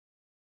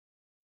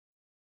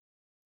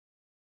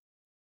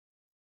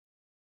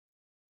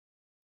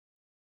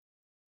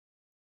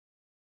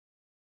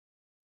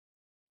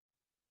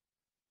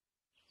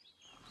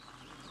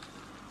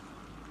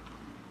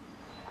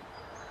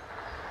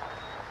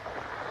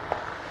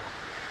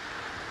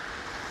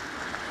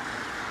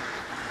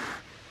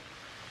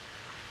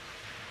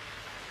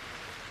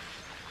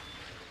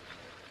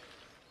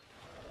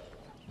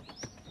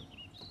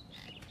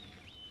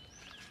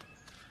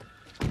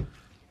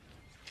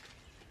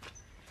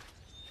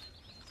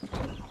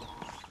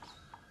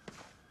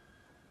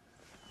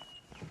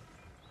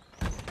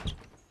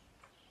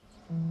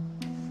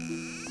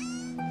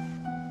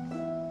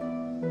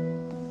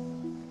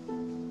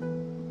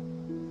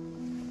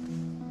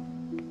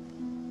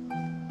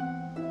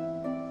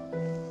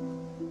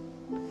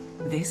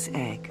This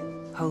egg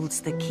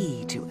holds the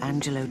key to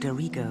Angelo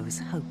dArrigo's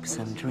hopes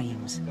and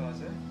dreams.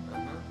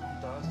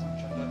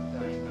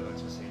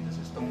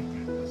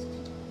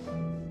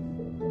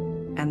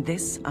 And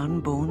this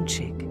unborn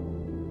chick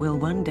will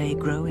one day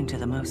grow into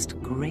the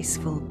most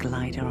graceful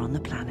glider on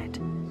the planet.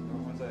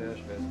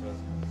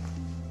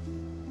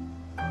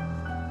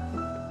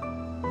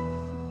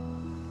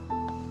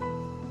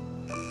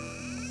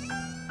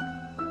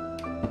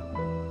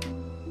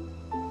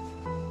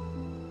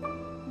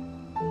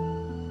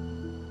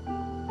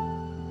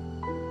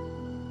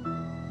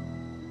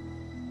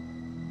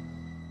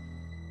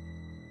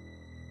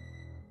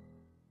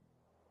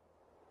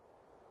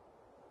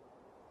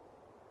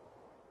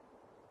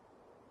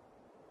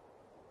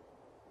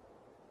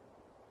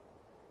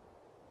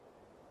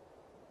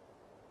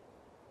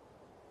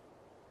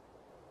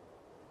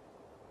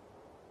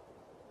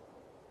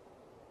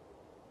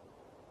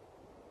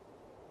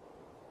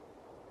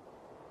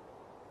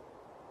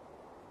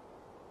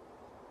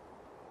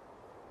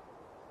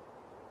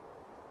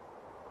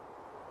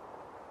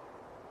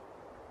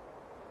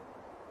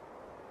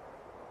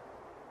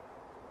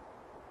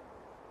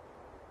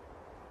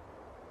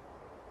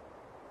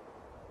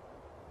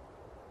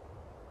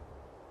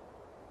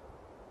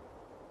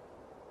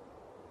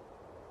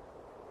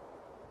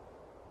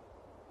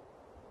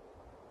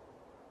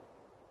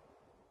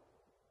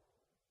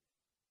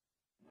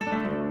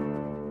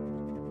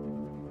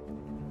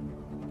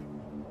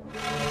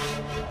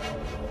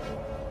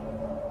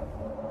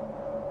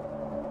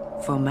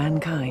 For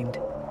mankind,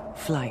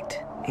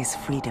 flight is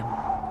freedom.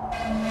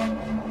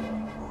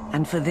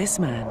 And for this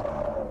man,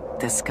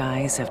 the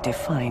skies have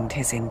defined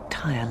his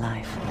entire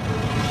life.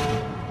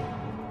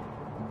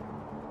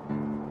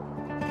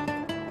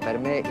 Per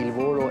me il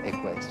volo è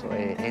questo,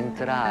 è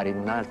entrare in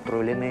un altro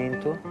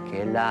elemento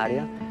che è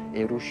l'aria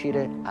e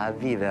riuscire a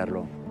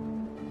viverlo.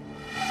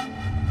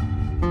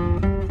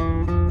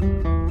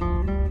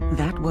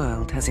 That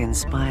world has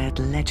inspired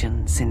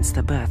legend since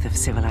the birth of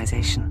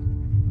civilization.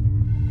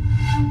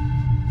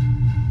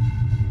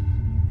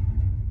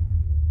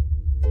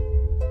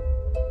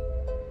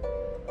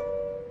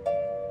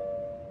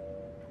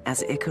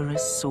 As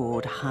Icarus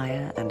soared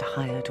higher and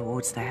higher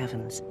towards the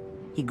heavens,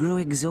 he grew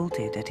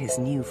exalted at his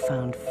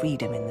newfound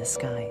freedom in the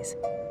skies.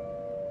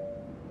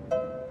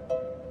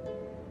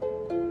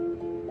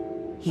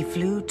 He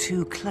flew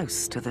too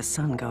close to the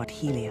sun god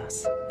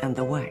Helios, and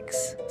the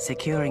wax,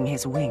 securing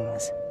his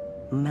wings,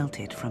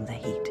 melted from the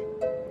heat.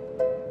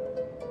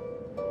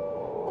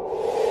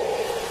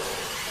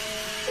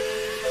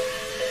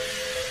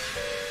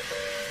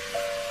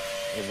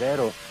 È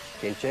vero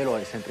che il cielo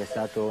è sempre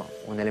stato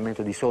un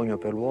elemento di sogno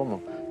per l'uomo,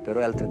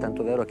 però è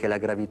altrettanto vero che la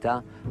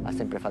gravità ha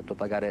sempre fatto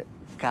pagare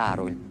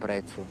caro il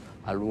prezzo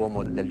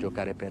all'uomo del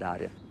giocare per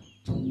aria.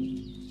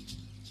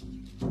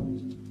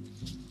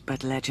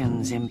 But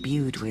legends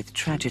imbued with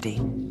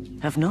tragedy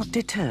have not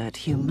deterred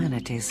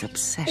humanity's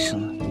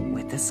obsession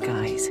with the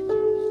skies.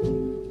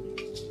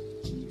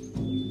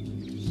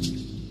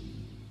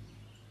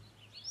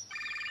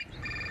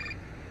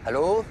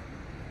 Allô?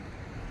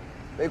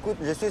 Écoute,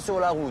 je suis sur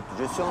la route.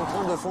 Je suis en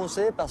train de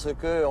foncer parce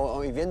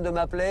qu'ils viennent de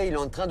m'appeler, il est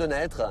en train de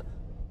naître.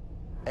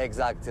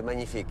 Exact, c'est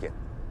magnifique.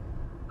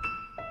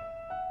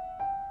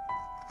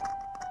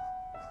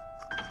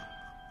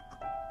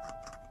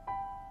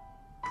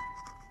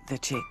 The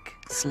chick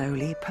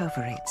slowly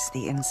perforates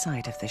the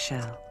inside of the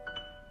shell.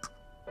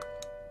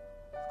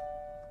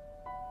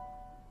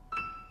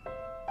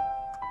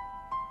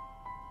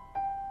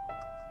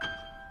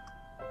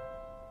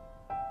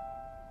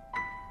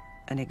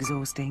 An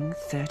exhausting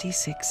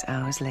 36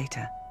 hours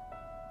later,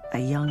 a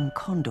young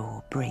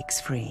condor breaks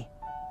free.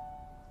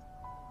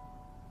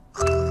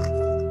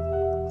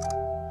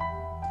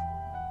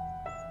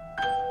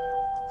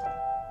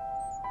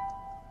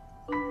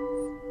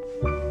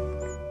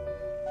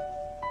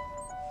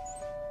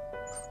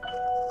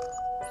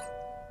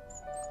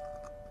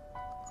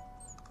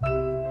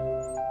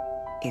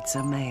 It's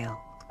a male.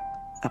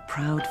 A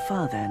proud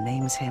father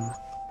names him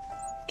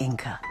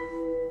Inca.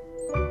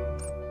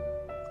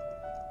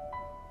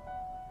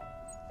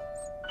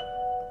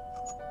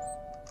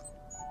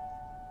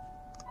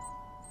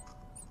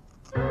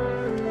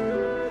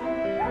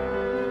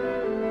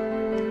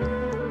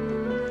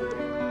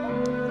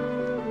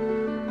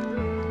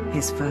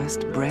 His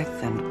first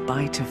breath and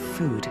bite of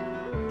food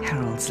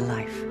heralds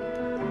life.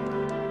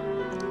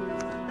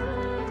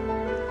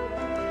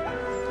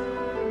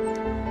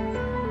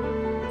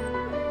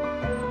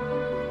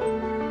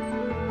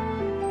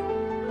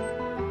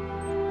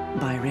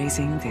 By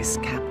raising this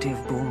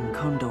captive-born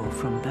condor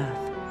from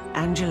birth,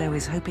 Angelo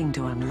is hoping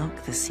to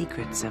unlock the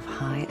secrets of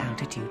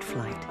high-altitude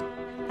flight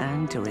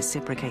and to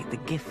reciprocate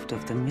the gift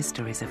of the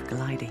mysteries of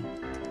gliding.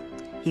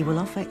 He will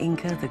offer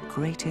Inca the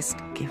greatest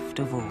gift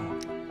of all: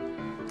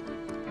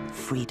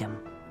 freedom.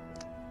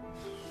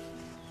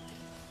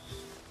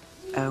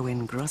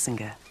 Erwin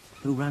Grossinger,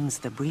 who runs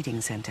the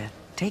breeding center,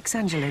 takes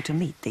Angelo to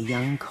meet the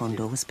young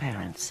condor's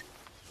parents.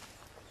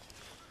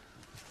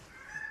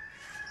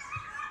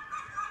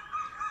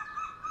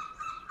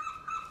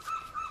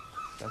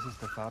 Das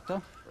ist der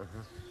Vater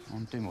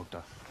und die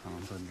Mutter von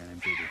unserem kleinen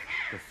Baby.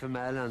 The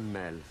female and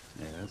male.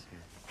 Yes.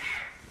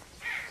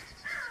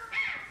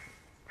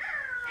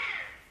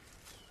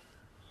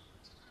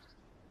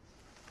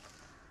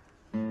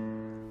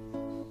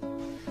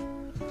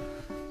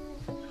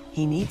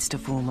 He needs to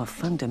form a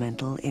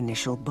fundamental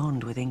initial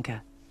bond with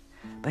Inca,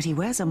 but he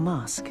wears a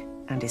mask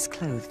and is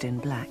clothed in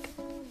black,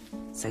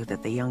 so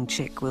that the young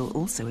chick will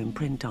also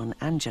imprint on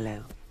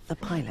Angelo, the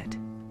pilot.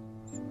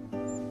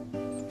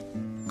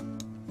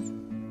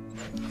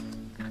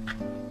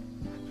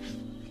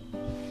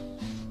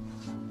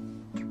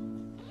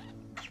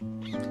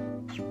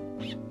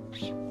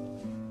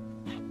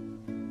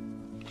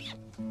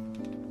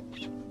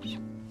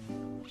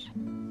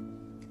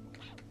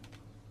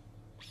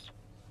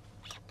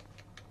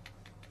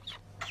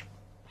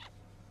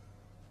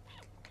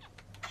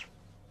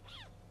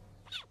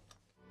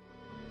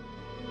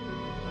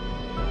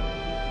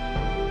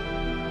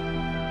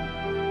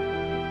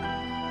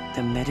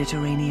 The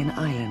Mediterranean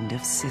island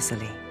of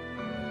Sicily.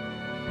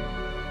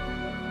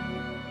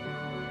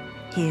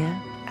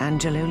 Here,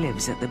 Angelo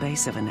lives at the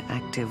base of an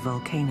active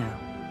volcano,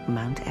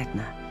 Mount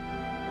Etna.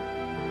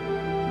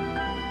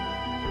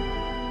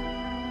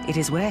 It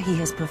is where he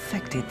has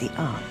perfected the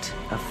art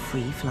of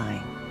free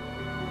flying.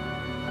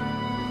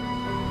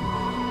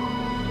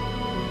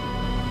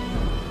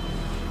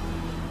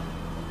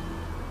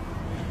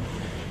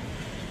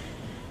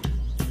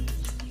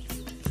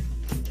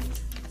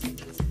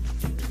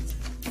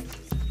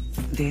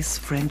 This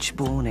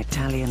French-born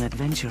Italian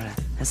adventurer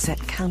has set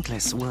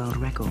countless world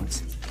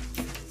records.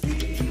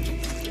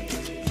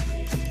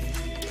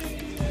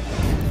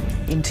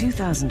 In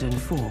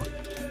 2004,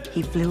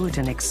 he flew at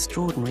an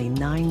extraordinary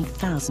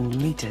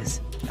 9,000 meters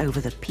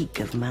over the peak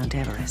of Mount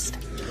Everest.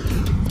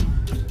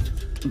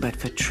 But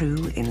for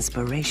true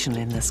inspiration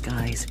in the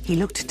skies, he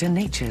looked to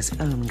nature's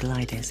own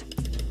gliders.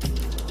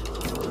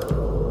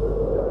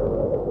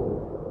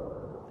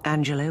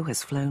 Angelo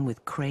has flown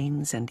with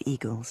cranes and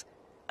eagles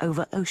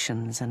over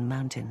oceans and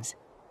mountains,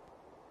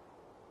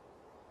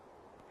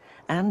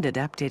 and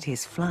adapted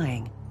his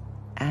flying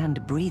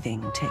and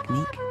breathing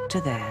technique to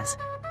theirs.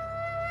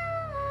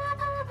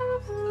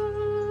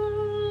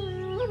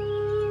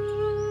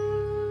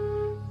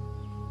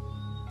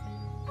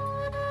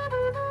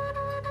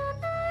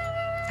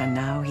 And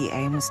now he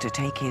aims to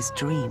take his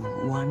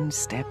dream one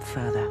step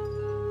further.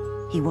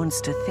 He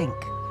wants to think,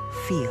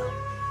 feel,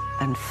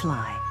 and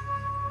fly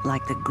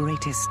like the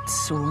greatest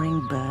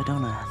soaring bird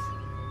on Earth.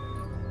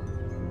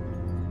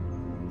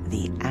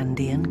 The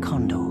Andean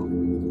condor.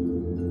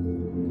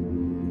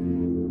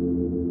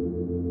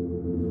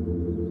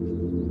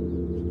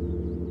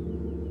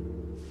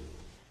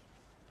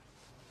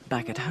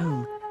 Back at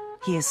home,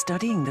 he is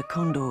studying the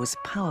condor's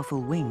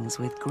powerful wings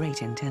with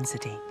great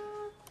intensity.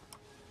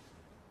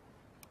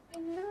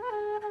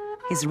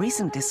 His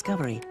recent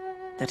discovery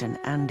that an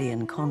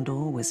Andean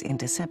condor was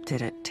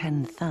intercepted at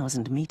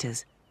 10,000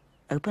 meters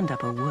opened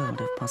up a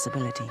world of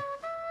possibility.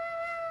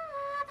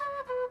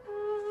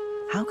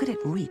 How could it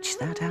reach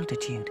that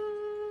altitude?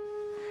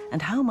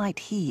 And how might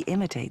he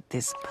imitate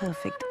this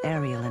perfect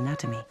aerial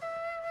anatomy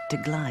to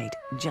glide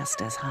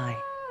just as high?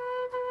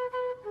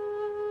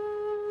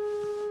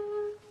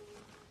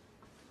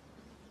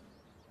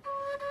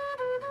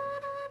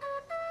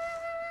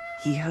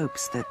 He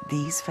hopes that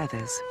these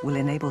feathers will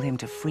enable him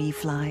to free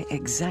fly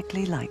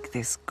exactly like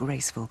this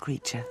graceful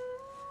creature.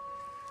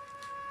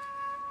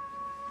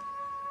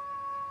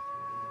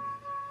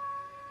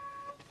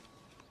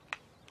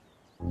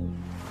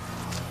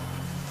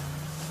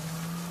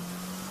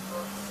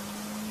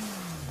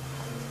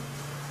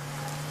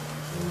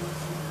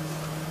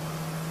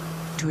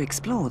 To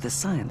explore the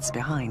science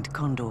behind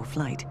condor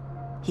flight,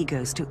 he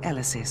goes to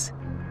Elysis,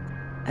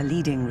 a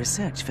leading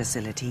research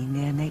facility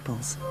near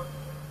Naples.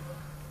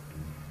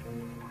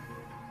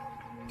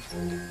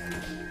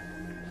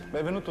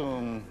 È venuto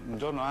un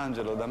giorno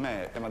Angelo da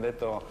me e mi ha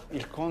detto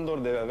il condor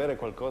deve avere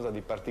qualcosa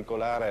di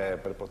particolare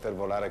per poter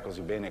volare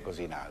così bene e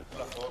così in alto.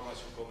 La forma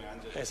su come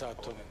Angelo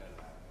Esatto.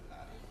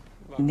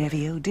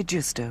 Nevio De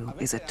Giusto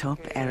is a top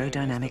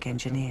aerodynamic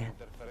engineer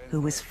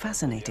who was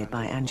fascinated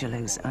by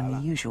Angelo's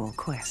unusual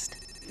quest.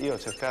 Io ho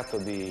cercato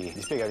di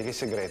spiegare che il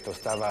segreto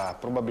stava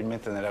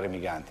probabilmente nelle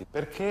remiganti,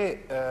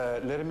 perché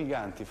le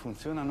remiganti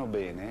funzionano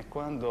bene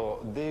quando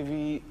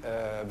devi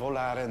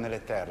volare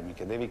nelle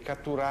termiche, devi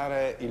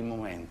catturare il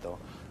momento,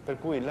 per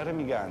cui la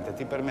remigante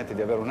ti permette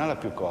di avere un'ala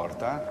più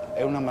corta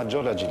e una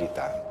maggiore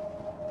agilità.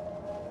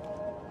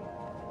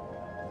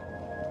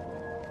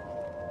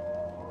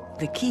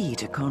 The key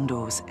to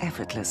condor's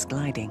effortless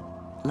gliding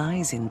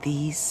lies in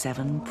these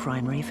 7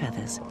 primary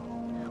feathers,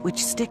 which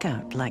stick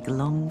out like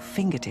long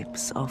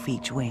fingertips off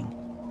each wing.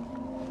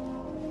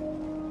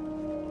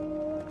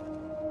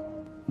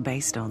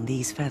 Based on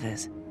these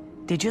feathers,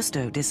 De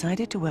Giusto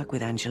decided to work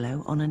with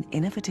Angelo on an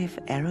innovative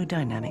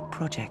aerodynamic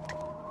project.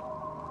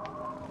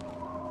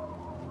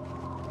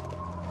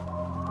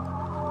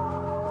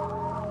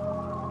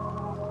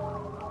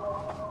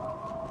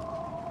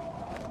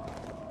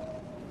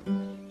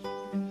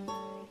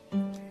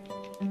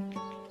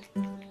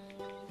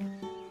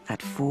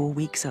 At 4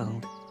 weeks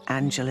old,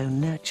 Angelo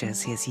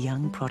nurtures his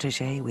young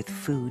protege with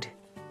food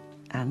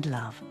and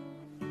love.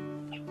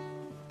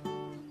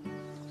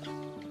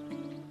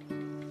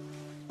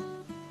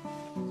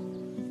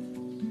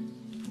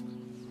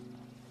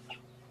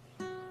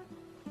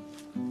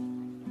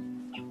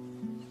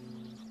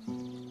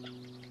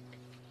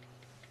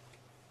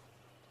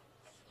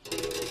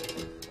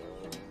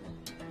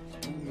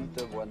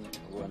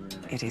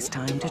 It is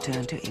time to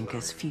turn to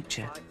Inca's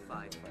future.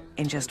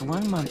 In just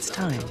 1 month's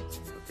time,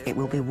 it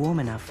will be warm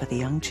enough for the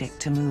young chick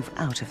to move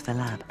out of the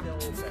lab.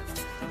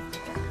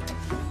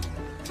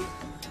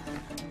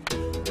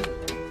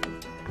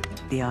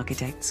 The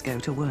architects go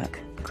to work,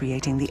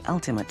 creating the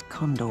ultimate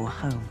condor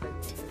home.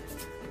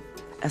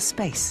 A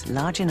space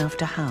large enough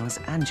to house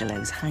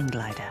Angelo's hang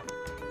glider.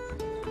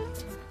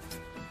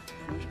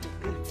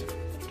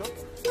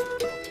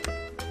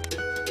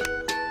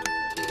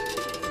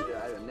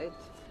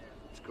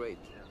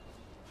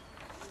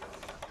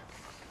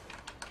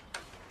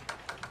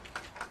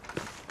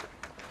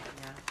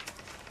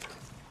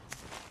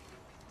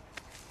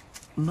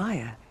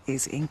 Maya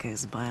is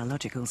Inca's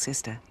biological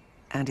sister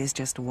and is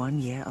just 1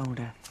 year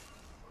older.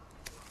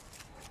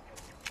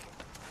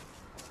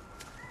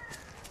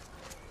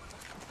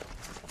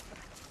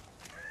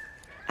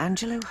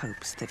 Angelo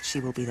hopes that she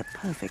will be the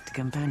perfect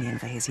companion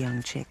for his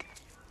young chick,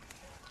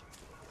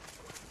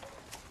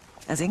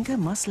 as Inca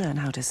must learn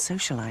how to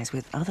socialize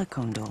with other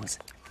condors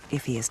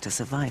if he is to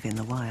survive in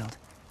the wild.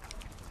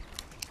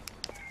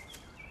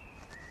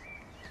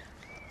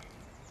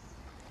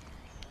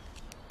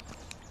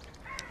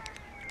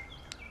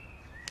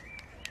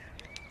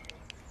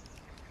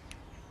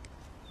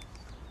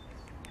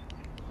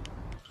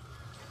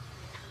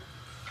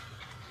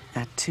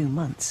 At 2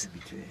 months,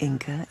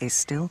 Inca is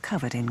still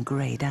covered in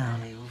grey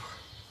down.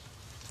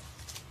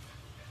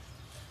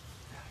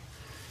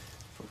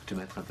 Faut que tu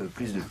mettes un peu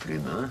plus de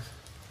plumes, hein?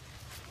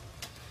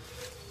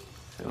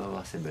 On va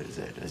voir ces belles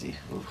ailes. Vas-y,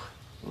 ouvre,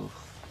 ouvre.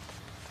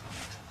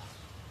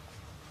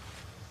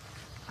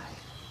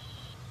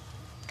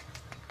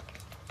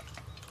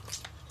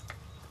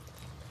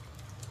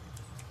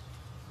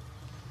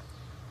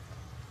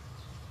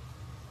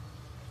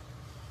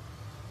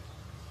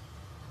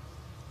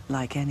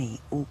 Like any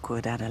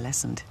awkward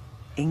adolescent,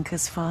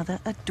 Inca's father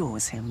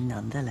adores him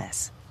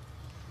nonetheless.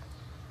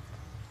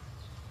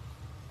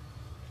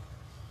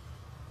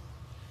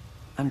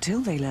 Until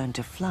they learn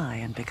to fly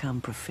and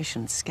become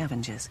proficient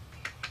scavengers,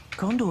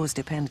 condors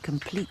depend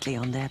completely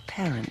on their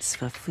parents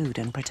for food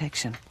and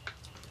protection.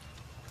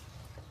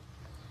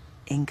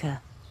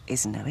 Inca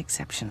is no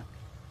exception.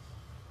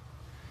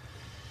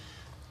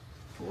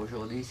 Pour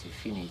aujourd'hui, c'est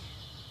fini.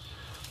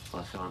 On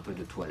va faire un peu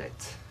de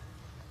toilette.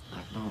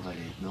 Maintenant, on va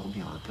aller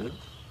dormir un peu,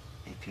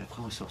 et puis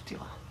après, on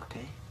sortira, ok?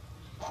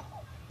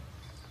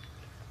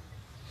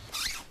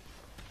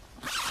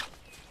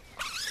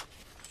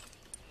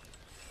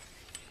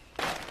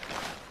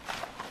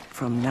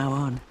 From now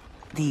on,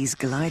 these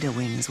glider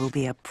wings will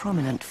be a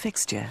prominent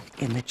fixture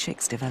in the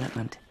chick's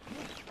development.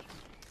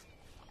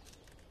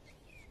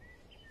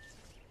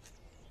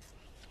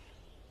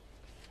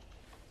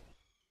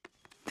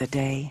 The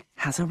day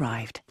has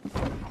arrived.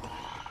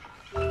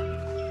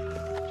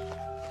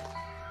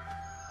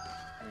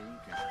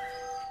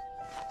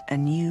 A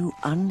new,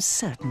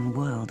 uncertain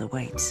world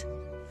awaits.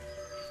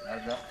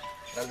 Guarda,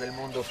 guarda il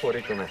mondo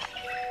fuori com'è.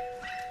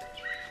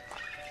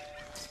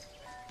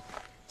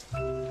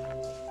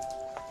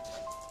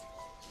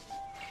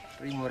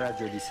 Primo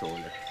raggio di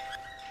sole.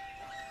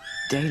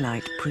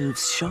 Daylight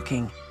proves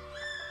shocking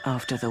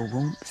after the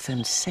warmth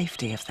and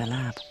safety of the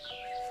lab.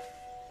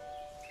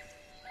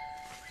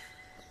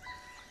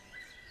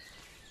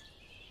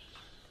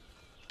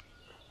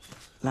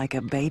 Like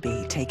a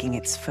baby taking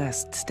its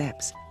first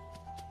steps,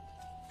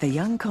 the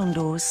young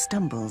condor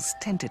stumbles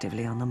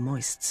tentatively on the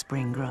moist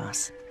spring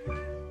grass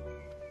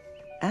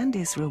and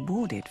is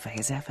rewarded for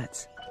his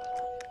efforts.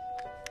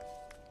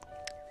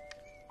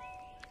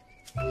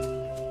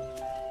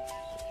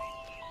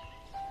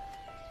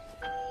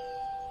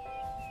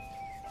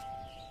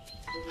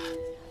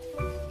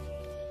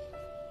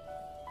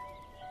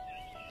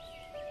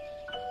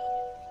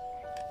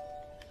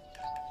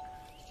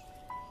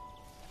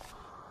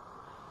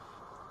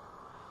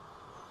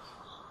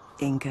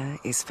 Inca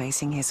is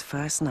facing his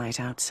first night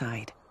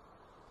outside,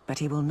 but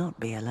he will not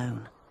be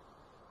alone.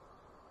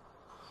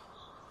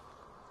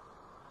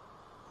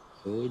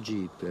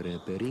 Oggi per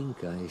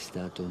Inca è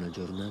stata una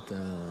giornata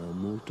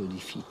molto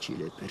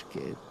difficile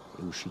perché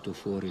è uscito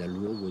fuori dal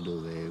luogo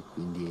dove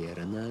quindi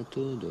era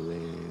nato, dove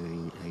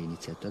ha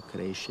iniziato a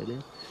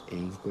crescere, e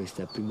in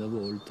questa prima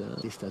volta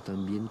è stato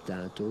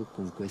ambientato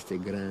con queste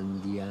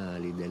grandi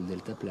ali del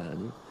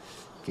deltaplano,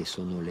 che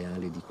sono le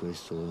ali di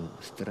questo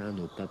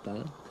strano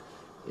papà,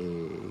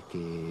 e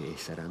che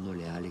saranno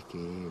le ali che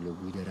lo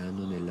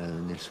guideranno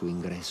nel suo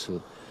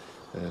ingresso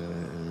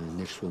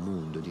nel suo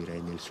mondo, direi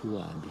nel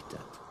suo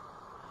habitat.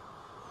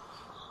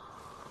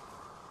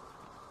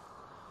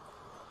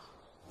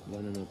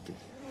 Buonanotte.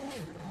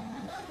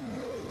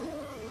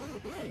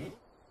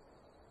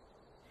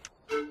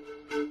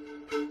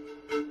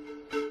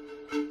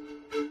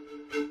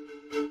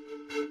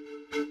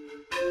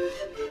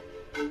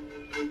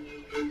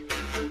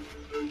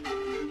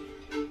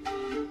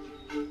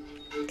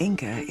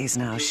 Inca is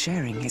now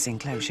sharing his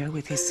enclosure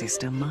with his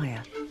sister Maya.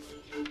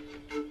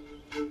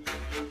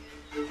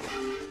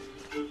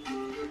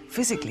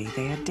 Physically,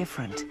 they are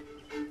different.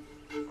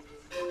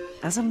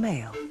 As a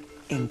male,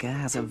 Inca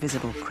has a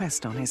visible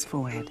crest on his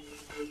forehead.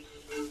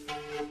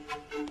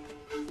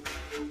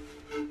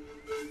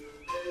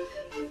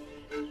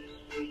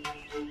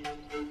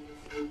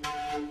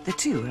 The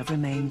two have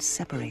remained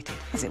separated,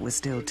 as it was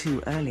still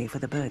too early for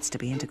the birds to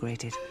be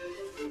integrated.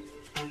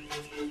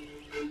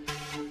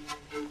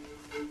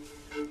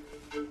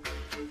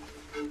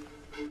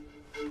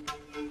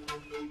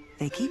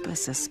 They keep a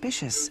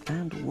suspicious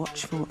and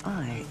watchful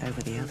eye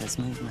over the other's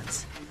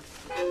movements.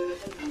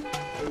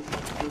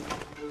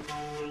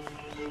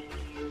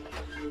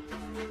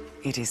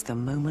 It is the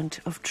moment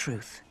of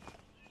truth.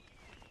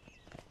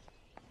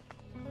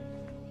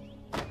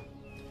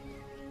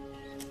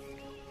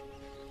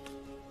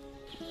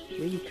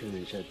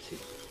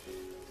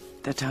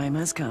 The time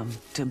has come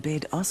to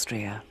bid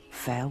Austria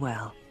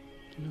farewell.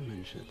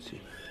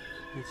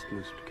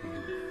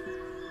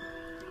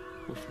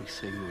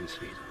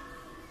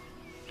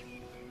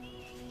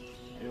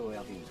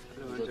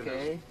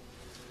 Okay?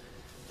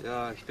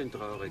 Ja, ich bin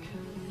traurig.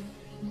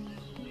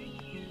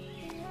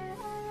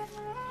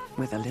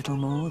 With a little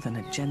more than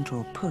a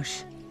gentle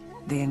push,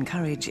 they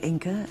encourage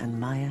Inca and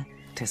Maya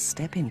to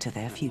step into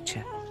their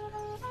future.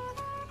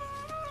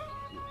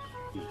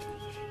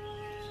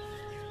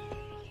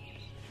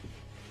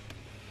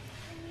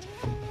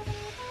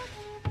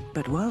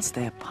 But whilst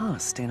their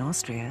past in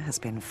Austria has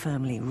been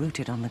firmly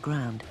rooted on the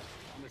ground,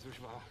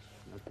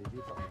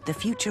 the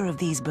future of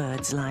these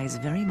birds lies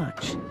very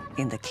much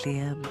in the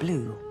clear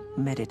blue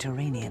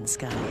Mediterranean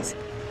skies.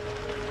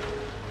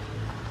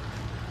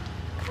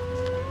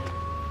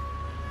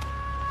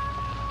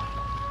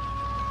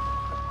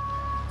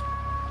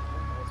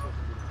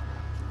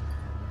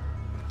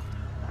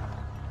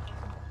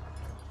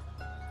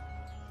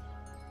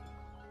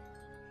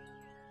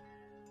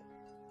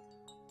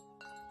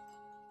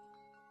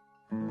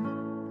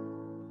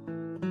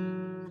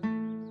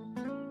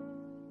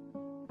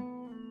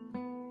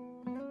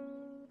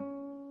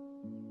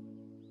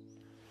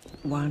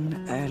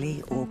 One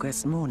early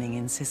August morning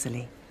in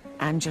Sicily,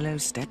 Angelo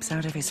steps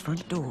out of his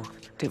front door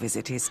to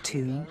visit his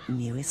two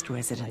newest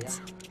residents.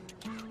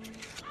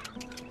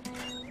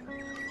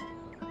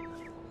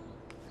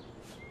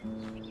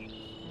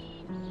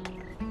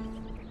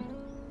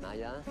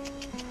 Maya?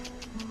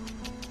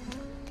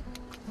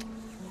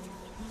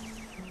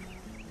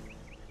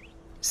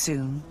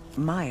 Soon,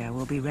 Maya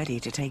will be ready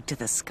to take to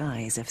the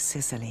skies of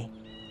Sicily.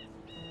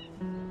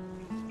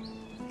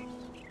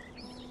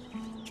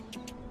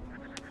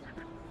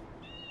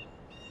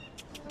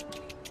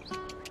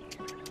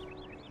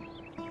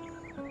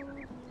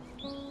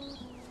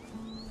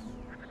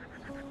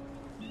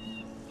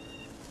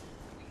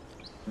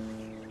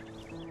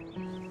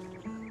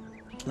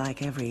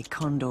 Like every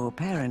condor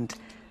parent,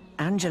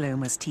 Angelo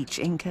must teach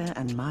Inca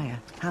and Maya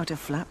how to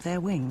flap their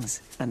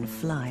wings and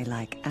fly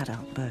like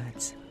adult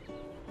birds.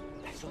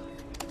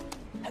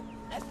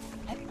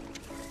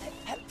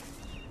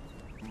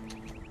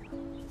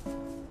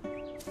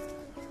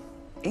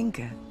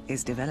 Inca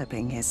is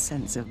developing his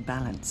sense of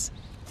balance.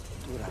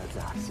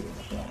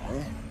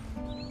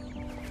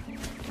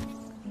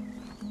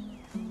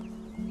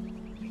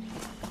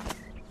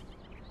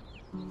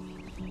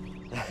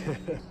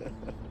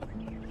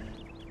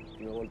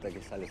 Una volta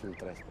che sale sul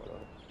trespolo.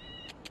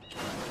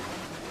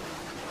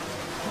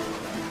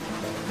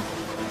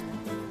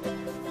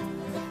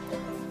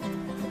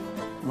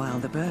 While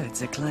the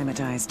birds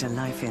acclimatized to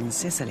life in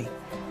Sicily,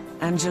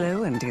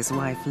 Angelo and his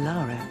wife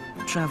Laura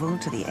travel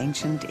to the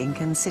ancient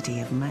Incan city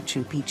of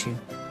Machu Picchu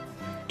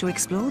to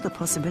explore the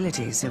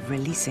possibilities of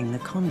releasing the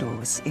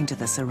condors into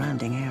the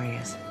surrounding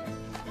areas.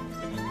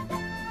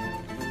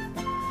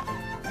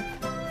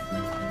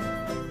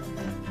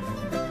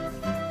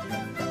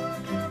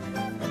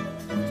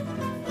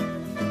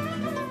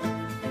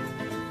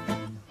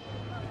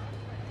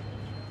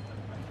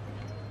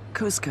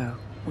 Cusco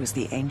was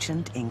the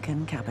ancient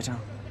Incan capital.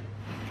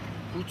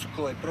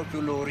 Cusco è proprio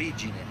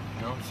l'origine,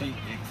 no? Sì,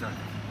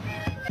 esatto.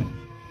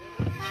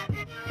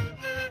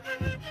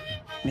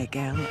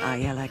 Miguel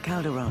Ayala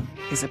Calderon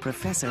is a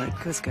professor at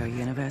Cusco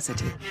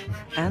University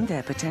and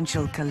their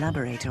potential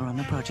collaborator on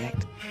the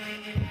project.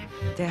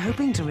 They're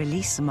hoping to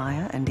release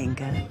Maya and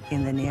Inca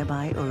in the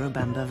nearby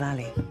Urubamba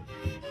Valley.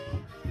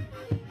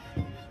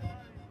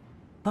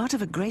 Part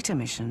of a greater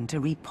mission to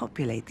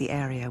repopulate the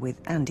area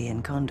with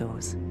Andean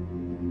condors.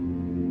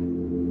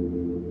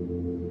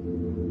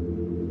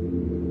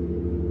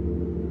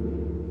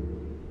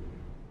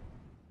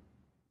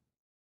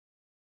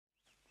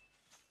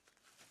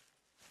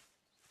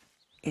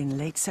 In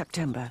late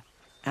September,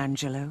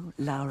 Angelo,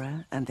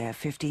 Laura, and their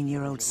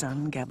 15-year-old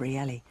son,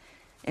 Gabriele,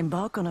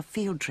 embark on a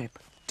field trip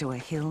to a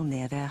hill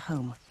near their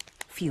home,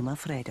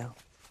 Fiumafredo.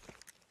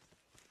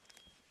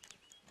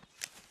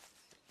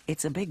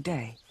 It's a big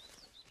day,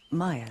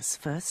 Maya's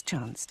first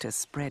chance to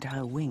spread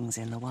her wings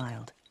in the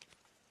wild.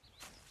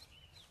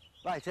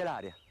 Vai, c'è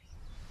l'aria.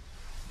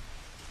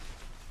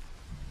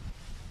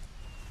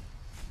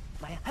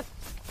 Maya, hep,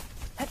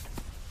 hep,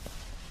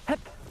 hep,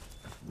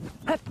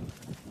 hep,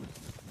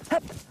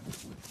 hep,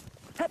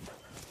 hep.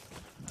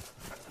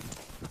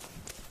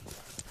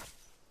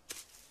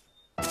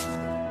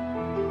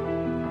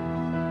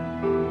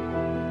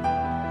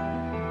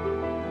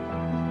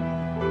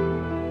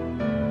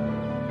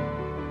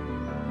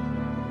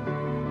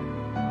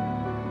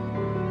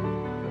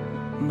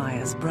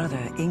 Maya's brother,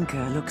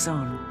 Inca, looks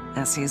on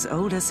as his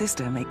older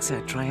sister makes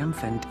her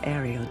triumphant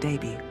aerial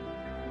debut.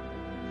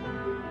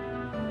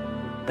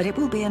 But it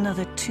will be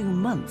another 2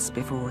 months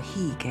before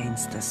he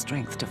gains the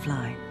strength to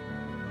fly.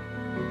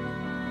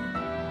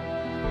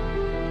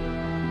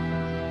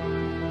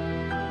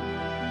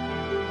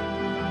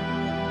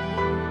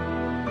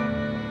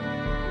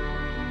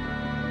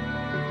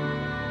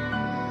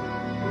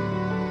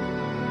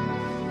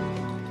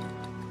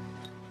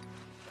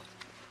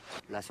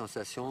 La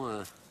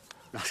sensation,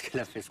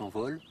 lorsqu'elle a fait son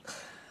vol,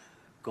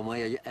 comment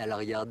elle a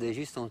regardé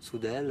juste en dessous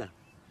d'elle,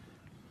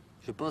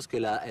 je pense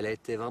qu'elle a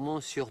été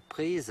vraiment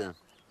surprise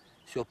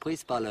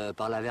par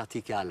la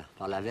verticale,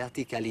 par la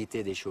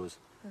verticalité des choses.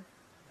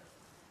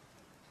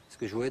 Parce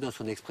que je voyais dans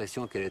son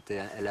expression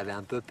elle avait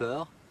un peu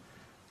peur,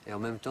 et en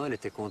même temps elle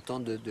était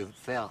contente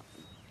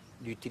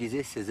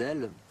d'utiliser ses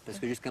ailes, parce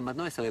que jusqu'à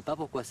maintenant elle ne savait pas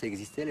pourquoi ça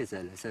existait, les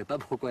ailes, elle ne savait pas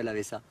pourquoi elle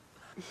avait ça.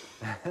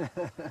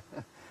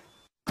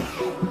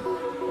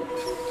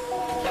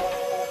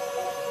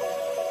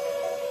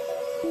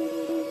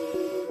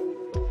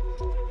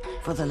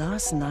 For the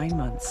last 9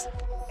 months,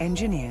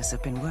 engineers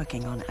have been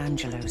working on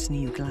Angelo's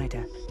new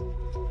glider.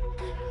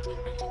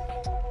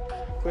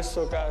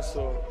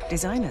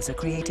 Designers are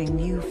creating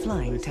new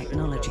flying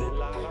technology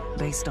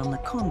based on the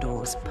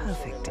condor's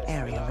perfect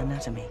aerial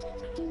anatomy.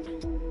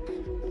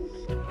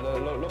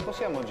 Lo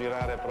possiamo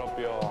girare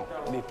proprio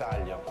di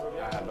taglio,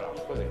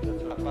 bravo, così.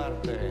 La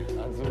parte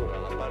azzurra,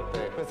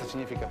 questa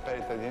significa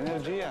perdita di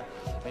energia,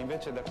 e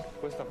invece da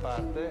questa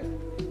parte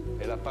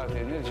è la parte di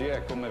energia,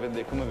 e come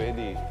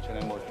vedi ce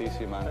n'è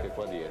moltissima anche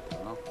qua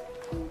dietro, no?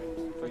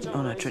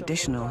 On a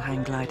traditional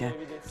hang glider,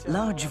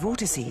 large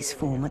vortices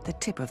form at the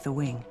tip of the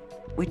wing,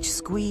 which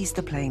squeeze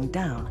the plane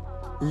down,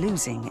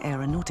 losing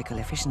aeronautical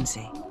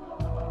efficiency.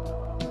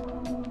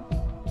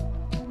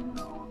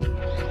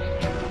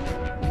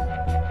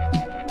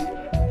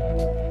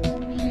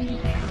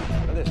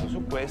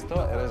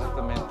 Questo era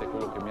esattamente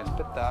quello che mi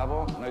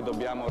aspettavo. Noi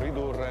dobbiamo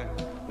ridurre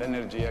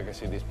l'energia che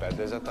si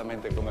disperde,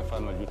 esattamente come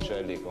fanno gli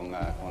uccelli con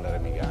le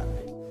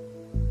remiganti.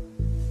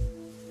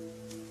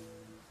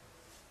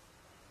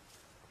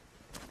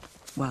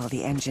 While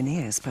the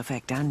engineers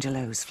perfect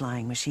Angelo's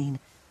flying machine,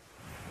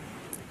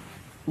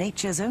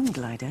 nature's own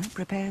glider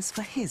prepares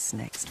for his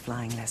next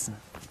flying lesson.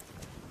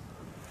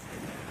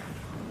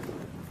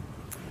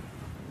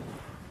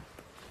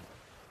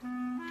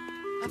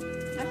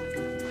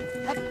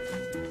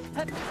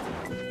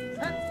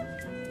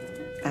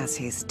 As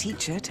his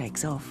teacher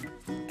takes off,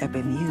 a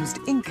bemused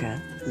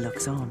Inca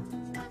looks on.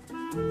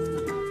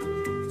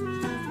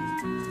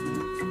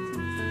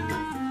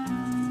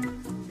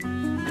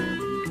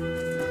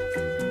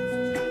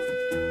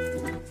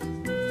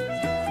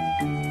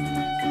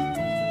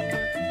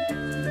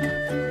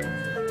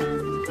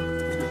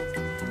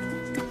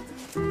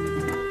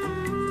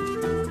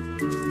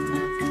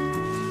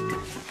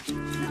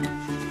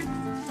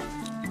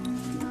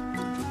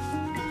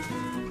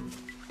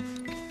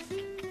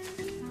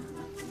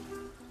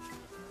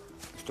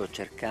 Sto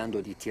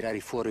cercando di tirare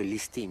fuori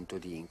l'istinto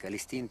di Inca.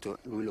 L'istinto,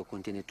 lui lo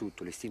contiene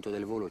tutto, l'istinto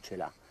del volo ce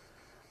l'ha.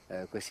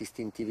 Questa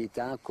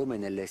istintività, come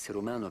nell'essere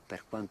umano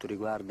per quanto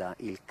riguarda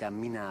il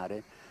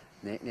camminare,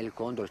 nel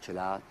condor ce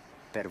l'ha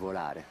per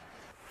volare.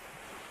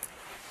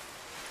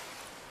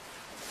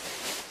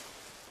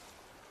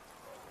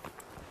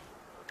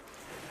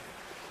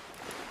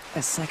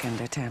 A second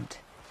attempt,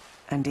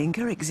 and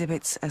Inca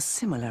exhibits a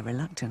similar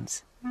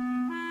reluctance.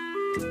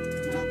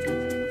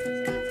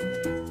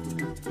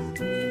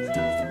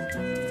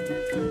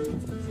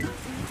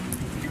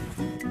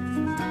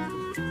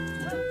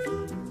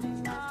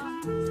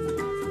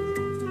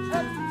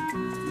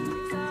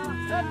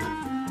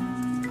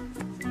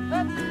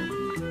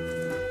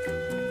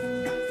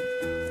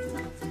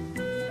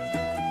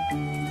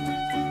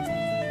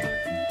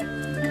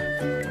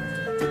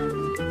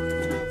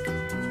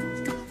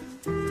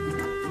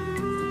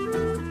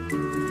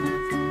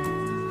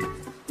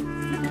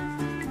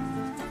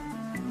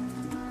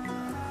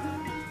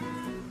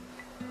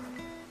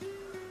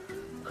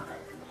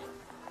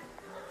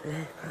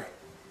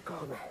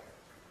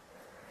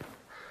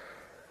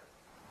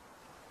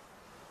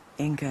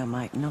 Inca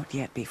might not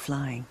yet be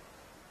flying,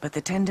 but the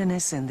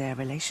tenderness in their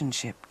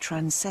relationship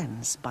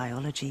transcends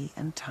biology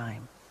and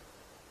time.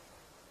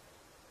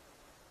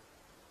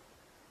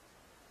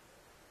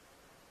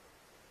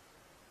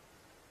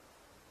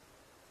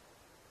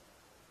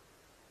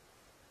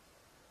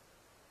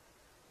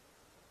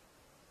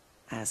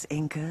 As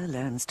Inca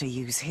learns to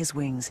use his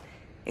wings,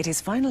 it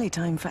is finally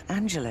time for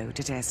Angelo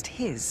to test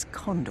his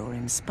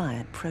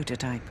condor-inspired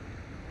prototype.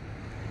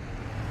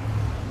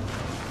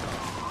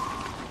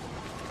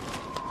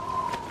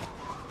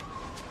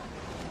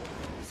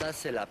 Ça Ça,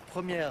 c'est la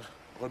première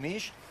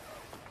remise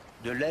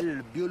de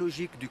l'aile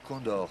biologique du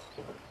condor.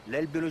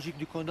 L'aile biologique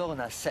du condor, on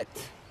a 7,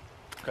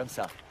 comme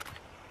ça.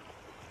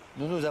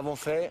 Nous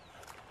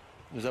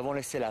avons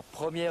laissé la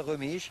première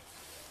remise.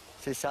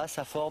 C'est ça,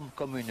 ça forme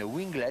comme une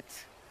winglet.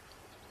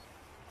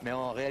 Mais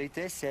en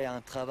réalité, c'est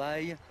un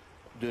travail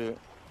de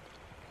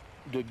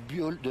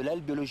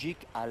l'aile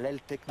biologique à l'aile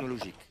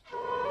technologique.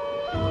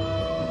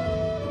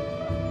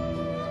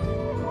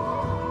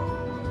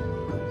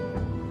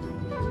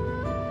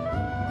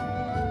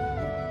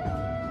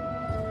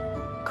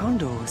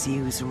 Condors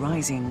use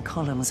rising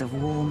columns of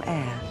warm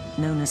air,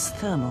 known as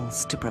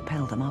thermals, to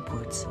propel them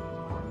upwards.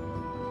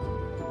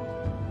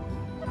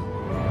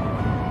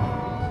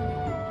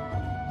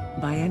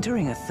 By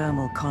entering a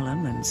thermal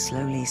column and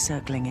slowly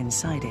circling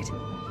inside it,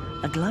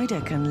 a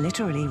glider can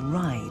literally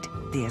ride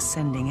the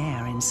ascending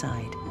air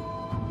inside.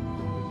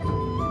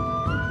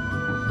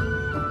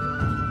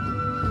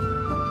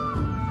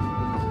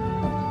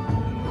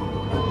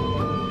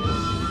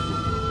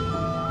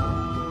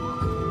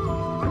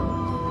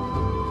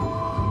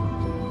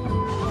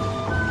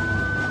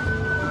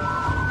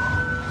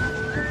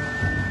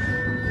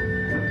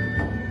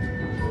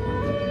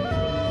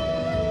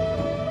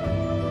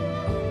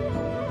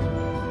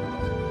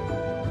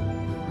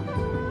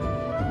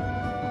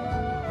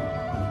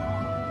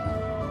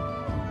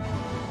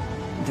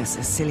 The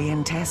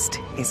Sicilian test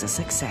is a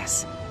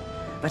success,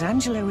 but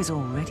Angelo is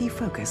already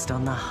focused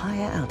on the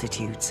higher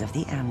altitudes of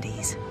the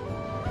Andes.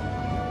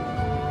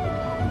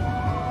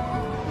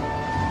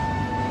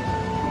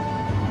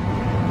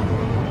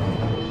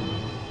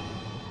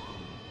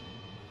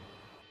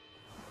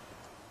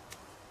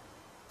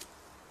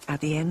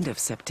 At the end of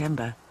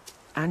September,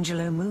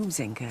 Angelo moves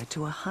Inca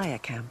to a higher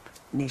camp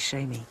near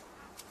Shemi.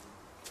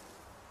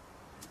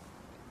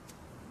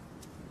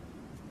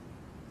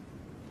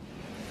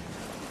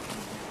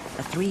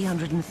 A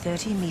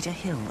 330-meter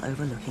hill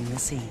overlooking the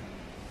sea.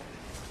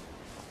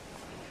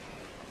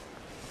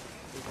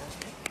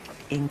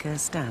 Inca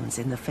stands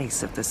in the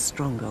face of the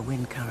stronger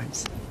wind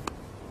currents.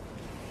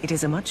 It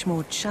is a much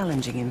more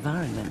challenging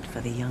environment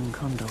for the young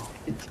condor.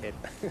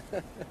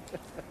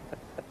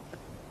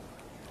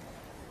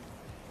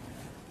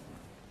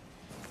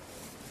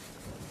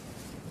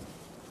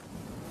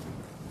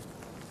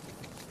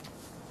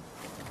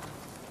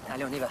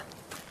 Allez, on y va.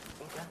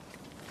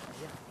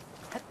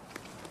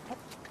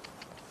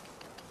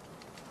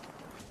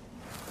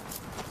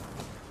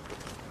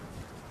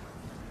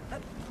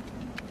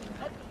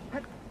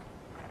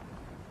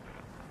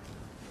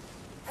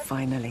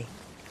 Finally,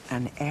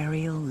 an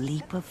aerial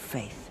leap of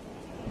faith.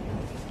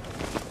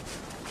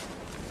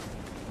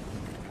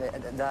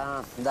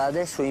 Da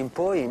adesso in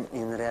poi,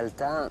 in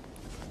realtà,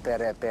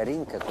 per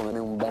Inca, come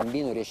un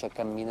bambino riesce a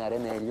camminare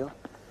meglio,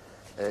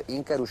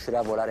 Inca riuscirà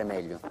a volare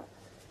meglio.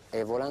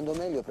 E volando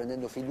meglio,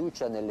 prendendo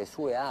fiducia nelle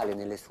sue ali,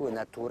 nelle sue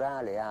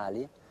naturali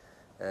ali,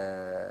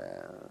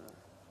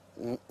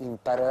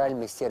 imparerà il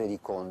mestiere di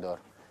condor,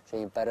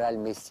 cioè imparerà il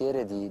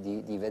mestiere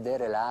di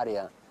vedere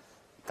l'aria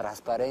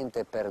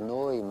trasparente per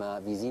noi ma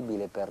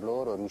visibile per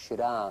loro,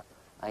 riuscirà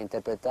a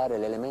interpretare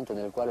l'elemento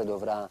nel quale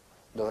dovrà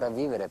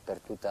vivere per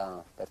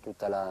tutta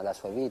la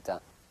sua vita.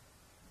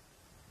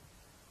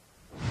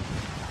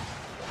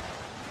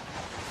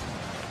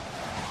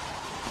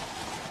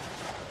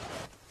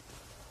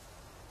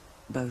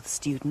 Both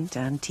student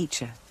and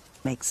teacher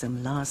make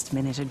some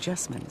last-minute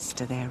adjustments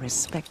to their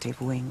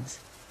respective wings.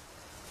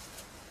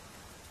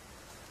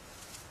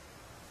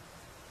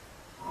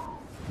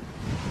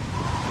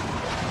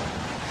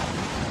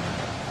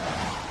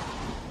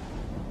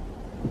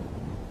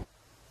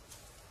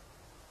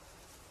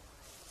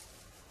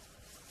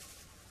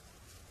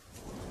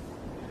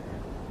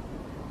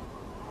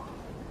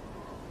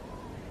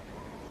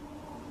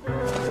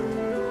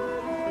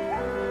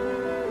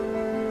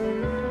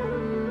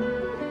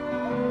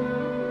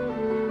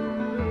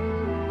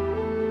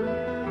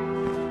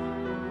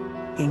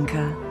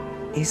 Inca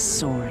is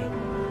soaring.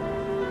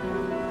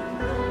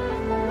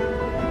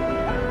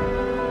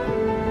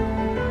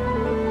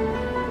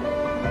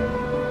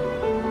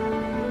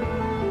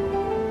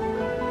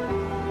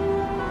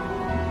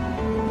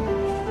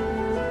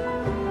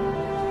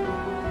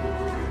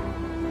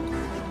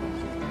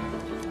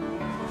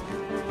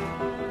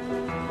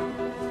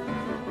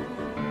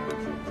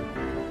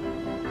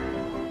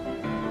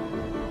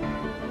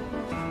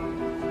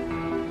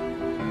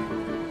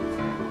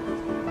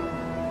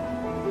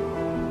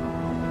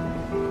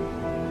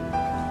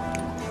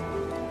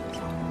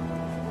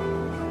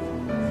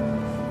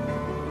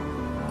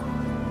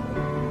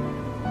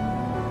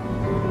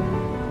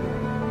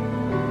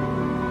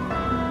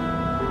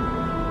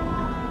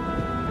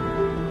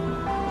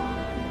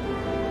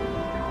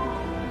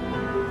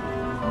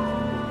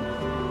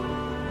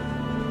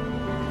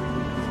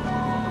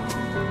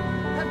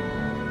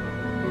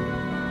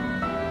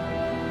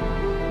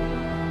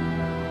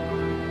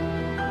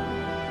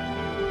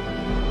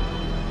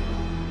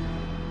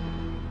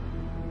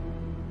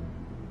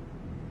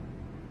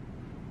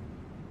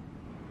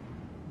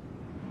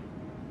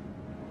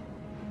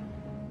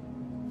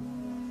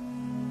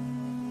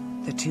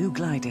 two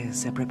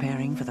gliders are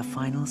preparing for the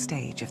final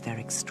stage of their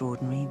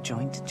extraordinary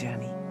joint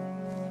journey.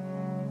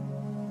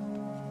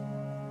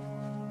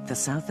 The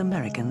South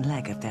American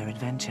leg of their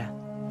adventure.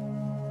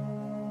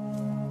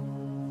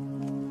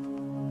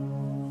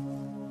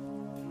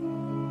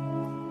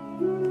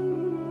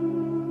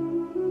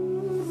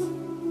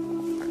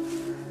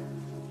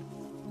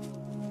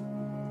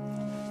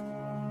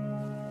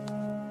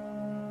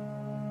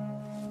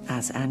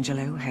 As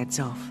Angelo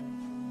heads off,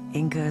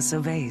 Inca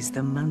surveys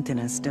the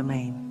mountainous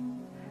domain,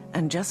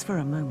 and just for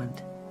a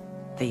moment,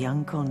 the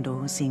young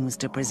condor seems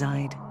to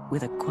preside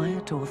with a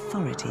quiet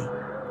authority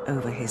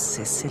over his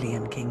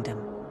Sicilian kingdom.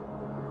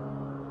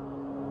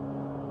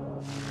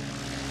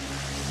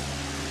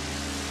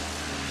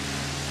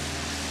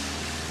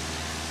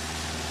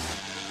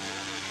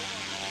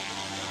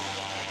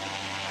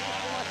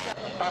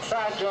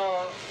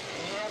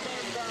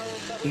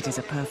 It is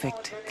a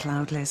perfect,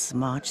 cloudless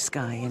March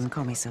sky in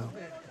Comiso,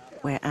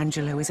 where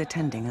Angelo is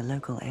attending a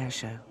local air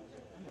show.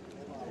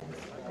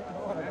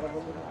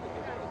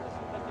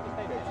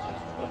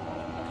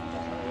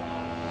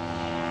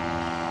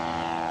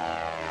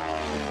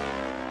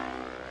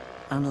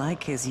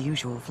 Unlike his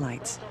usual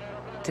flights,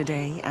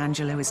 today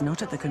Angelo is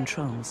not at the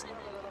controls,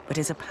 but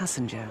is a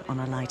passenger on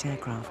a light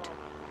aircraft,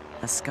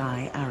 a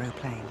Sky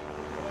Aeroplane.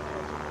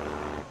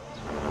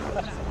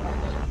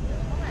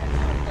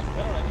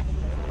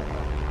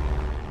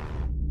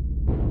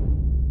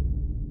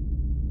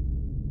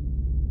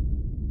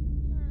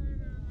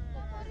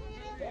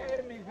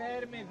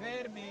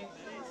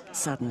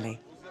 Suddenly,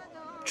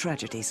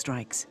 tragedy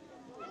strikes.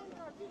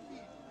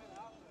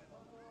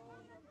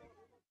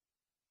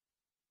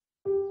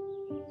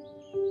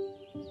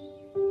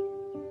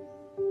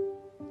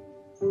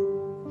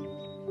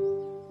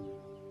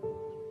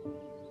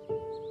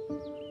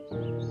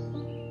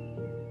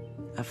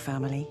 A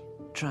family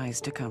tries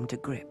to come to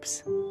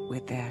grips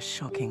with their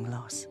shocking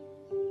loss.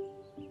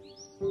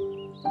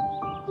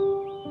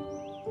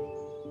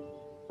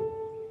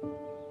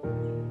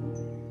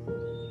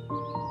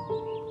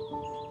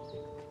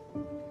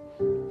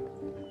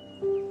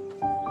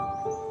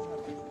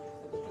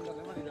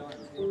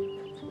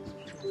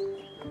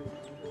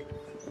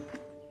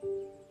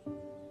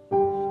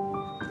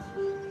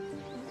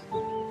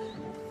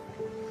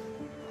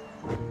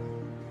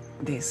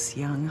 This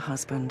young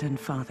husband and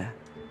father,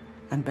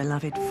 and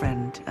beloved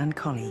friend and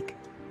colleague,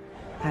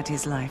 had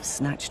his life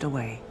snatched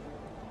away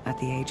at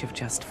the age of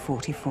just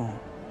 44.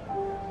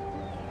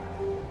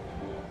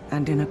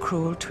 And in a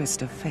cruel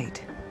twist of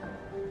fate,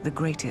 the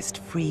greatest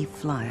free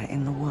flyer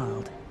in the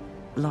world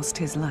lost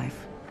his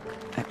life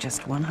at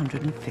just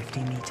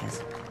 150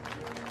 meters.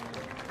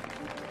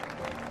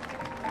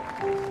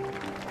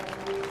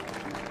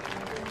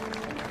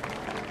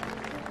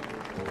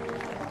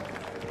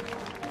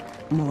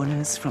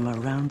 Mourners from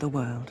around the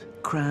world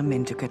cram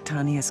into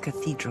Catania's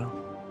cathedral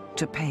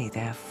to pay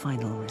their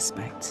final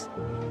respects.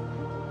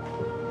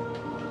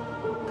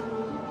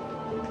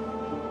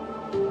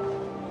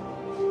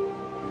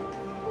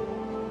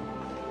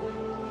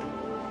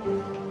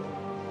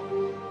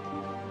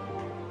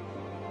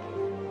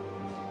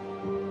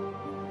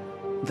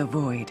 The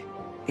void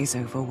is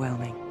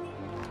overwhelming.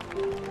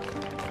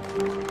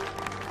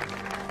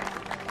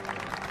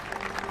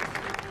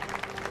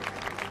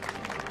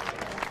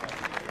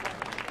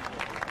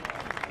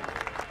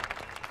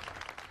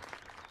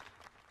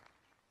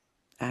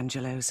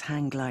 Angelo's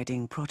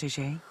hang-gliding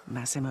protege,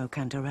 Massimo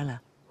Cantarella,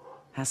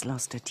 has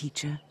lost a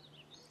teacher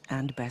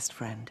and best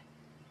friend.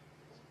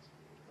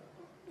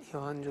 Io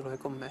Angelo è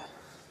con me,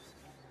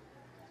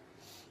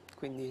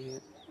 quindi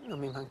non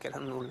mi mancherà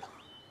nulla,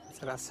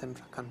 sarà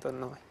sempre accanto a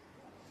noi.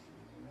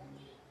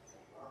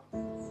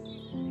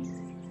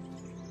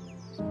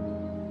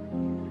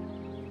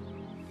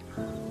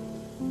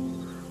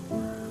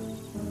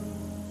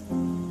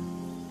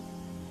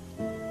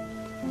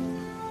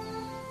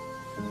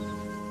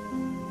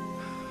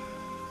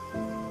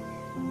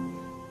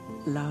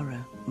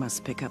 Laura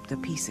must pick up the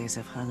pieces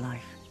of her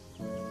life.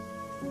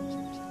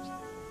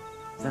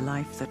 The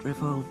life that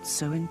revolved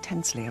so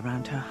intensely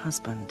around her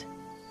husband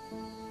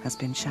has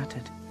been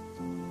shattered.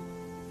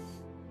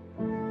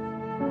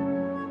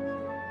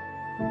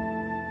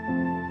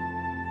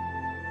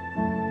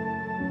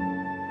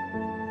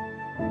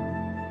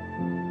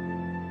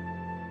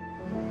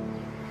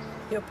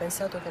 Io ho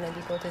pensato che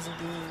nell'ipotesi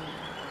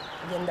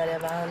di andare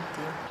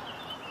avanti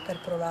per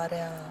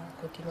provare a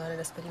continuare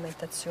la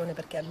sperimentazione,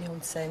 perché abbia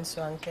un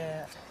senso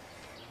anche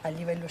a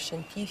livello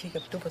scientifico,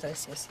 tu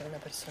potresti essere una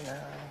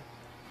persona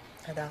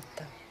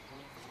adatta.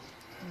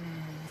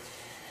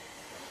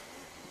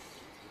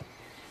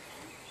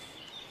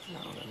 No,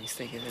 mi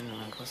stai chiedendo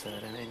una cosa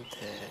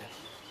veramente...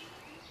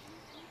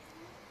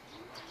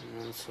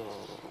 non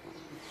so...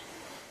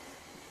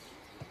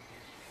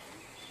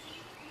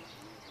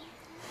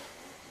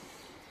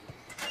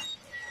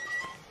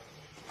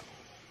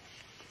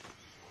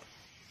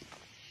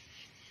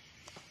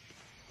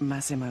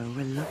 Massimo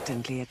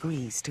reluctantly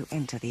agrees to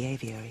enter the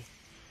aviary.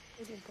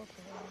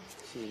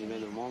 Sì, li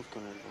vedo molto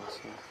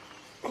nervosi.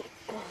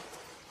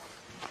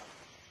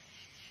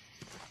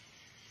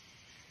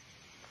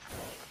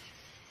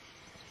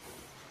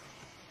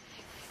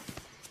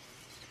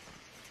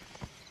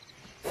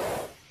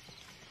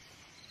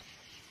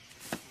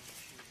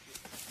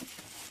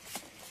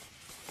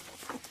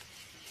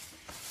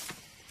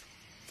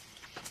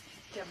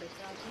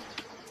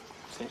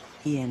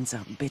 He ends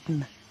up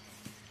bitten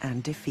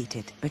and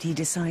defeated, but he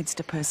decides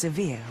to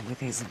persevere with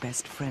his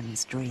best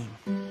friend's dream.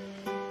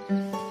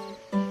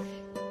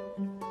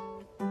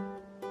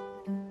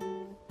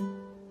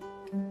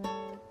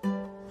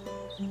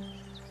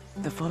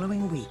 The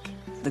following week,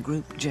 the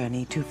group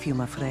journey to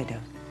Fiumafreddo.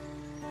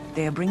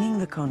 They are bringing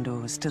the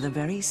condors to the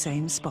very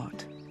same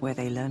spot where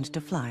they learned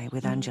to fly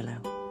with Angelo.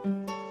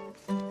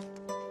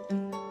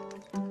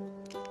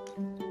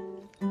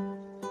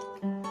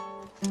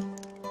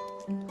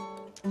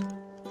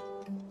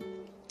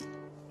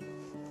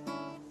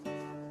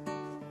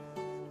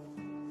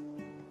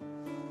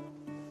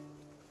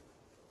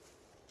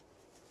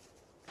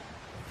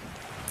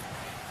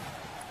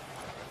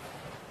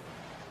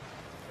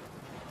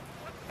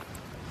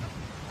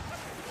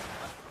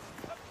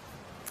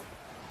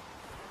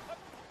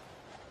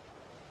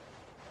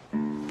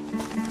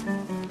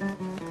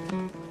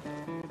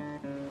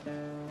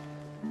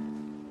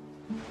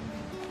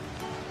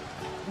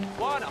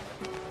 Buono!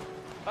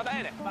 Va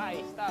bene,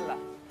 vai, stalla.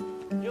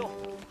 Giù,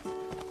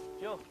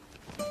 giù.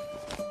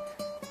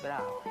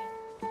 Bravo,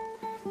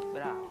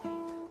 bravo.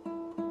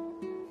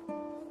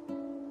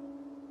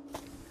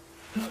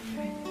 Ok,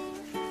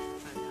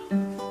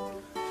 andiamo.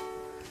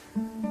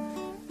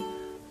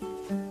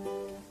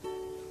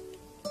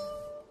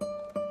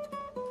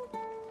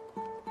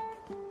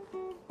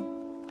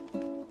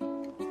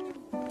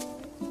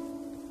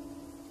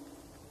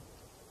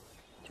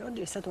 Cioè,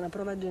 oggi è stata una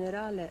prova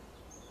generale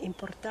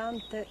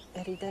importante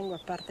e ritengo, a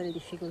parte le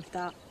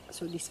difficoltà,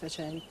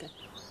 soddisfacente.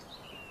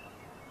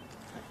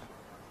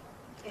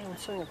 È un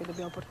sogno che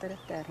dobbiamo portare a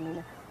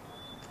termine.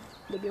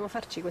 Dobbiamo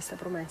farci questa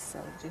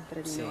promessa oggi tra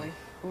di noi.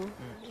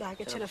 Dai,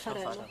 che ce la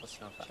faremo. Ce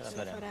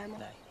la faremo.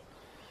 Dai.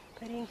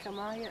 Per Inca,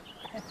 Maya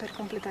e per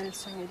completare il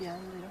sogno di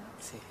Angelo.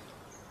 Sì.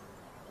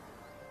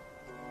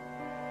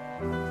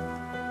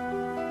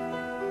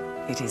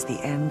 It is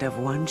the end of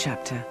one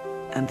chapter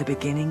and the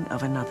beginning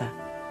of another.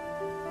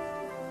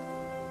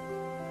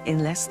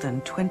 In less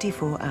than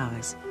 24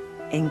 hours,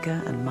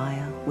 Inca and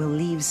Maya will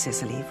leave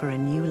Sicily for a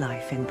new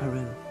life in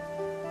Peru.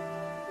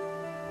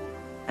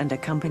 And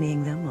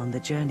accompanying them on the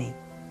journey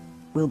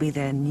will be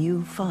their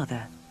new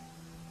father,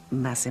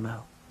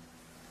 Massimo.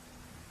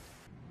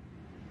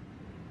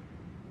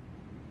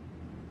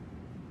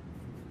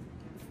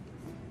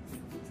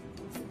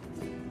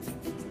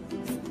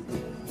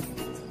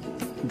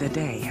 The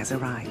day has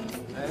arrived.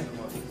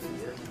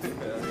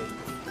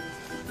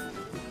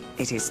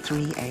 It is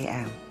 3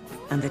 a.m.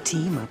 and the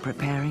team are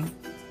preparing,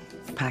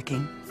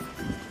 packing,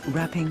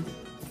 wrapping,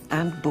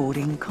 and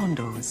boarding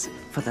condors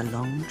for the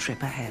long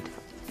trip ahead.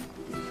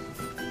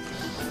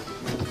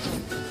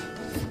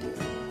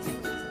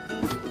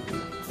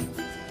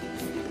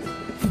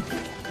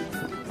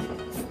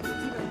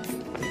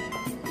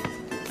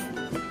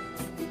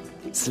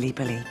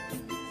 Sleepily,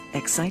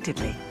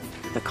 excitedly,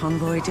 the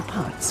convoy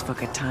departs for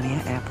Catania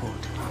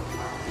Airport.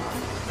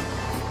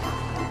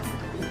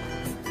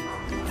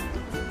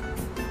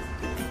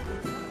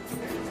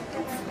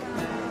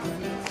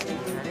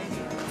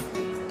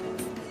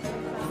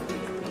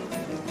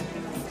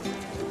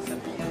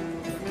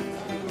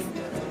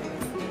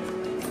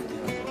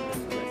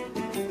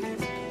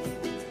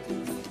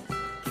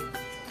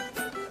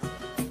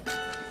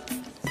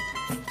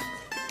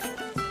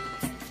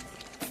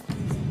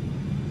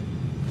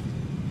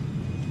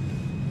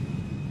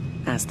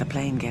 As the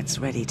plane gets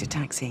ready to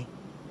taxi,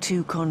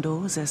 2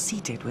 condors are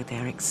seated with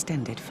their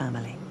extended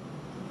family.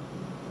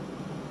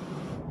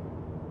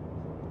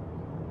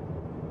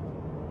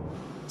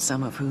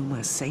 Some of whom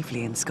are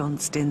safely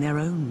ensconced in their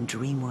own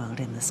dream world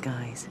in the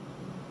skies.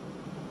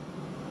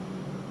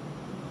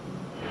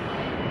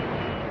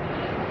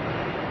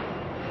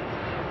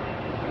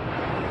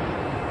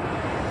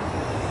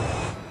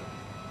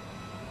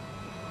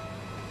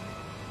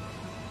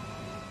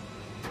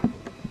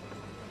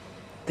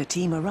 The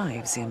team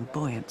arrives in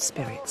buoyant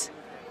spirits,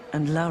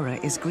 and Laura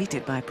is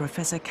greeted by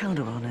Professor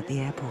Calderon at the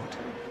airport.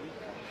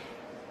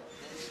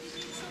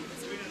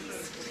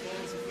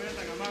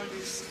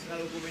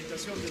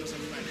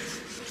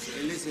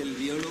 Él es el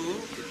biólogo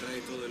que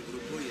trae todo el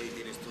grupo y ahí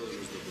tienes todos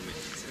los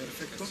documentos.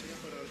 Perfecto.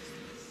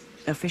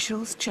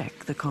 Officials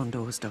check the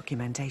condor's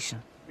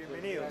documentation.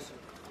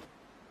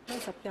 Noi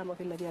sappiamo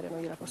che l'aviario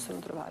non gliela possono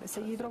trovare.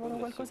 Se gli trovano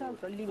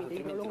qualcos'altro, al limite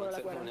gli prolungano la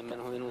quarantena.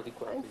 Nemmeno venuti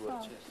qua.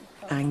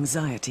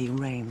 Anxiety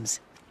reigns.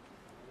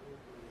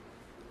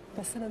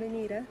 Possono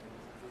venire?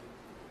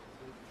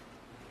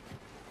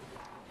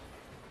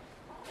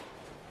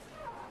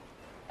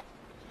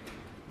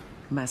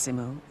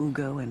 Massimo,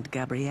 Ugo, and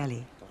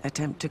Gabriele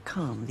attempt to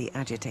calm the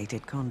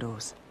agitated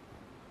condors.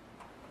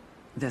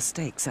 The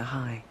stakes are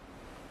high.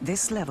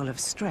 This level of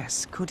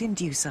stress could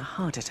induce a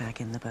heart attack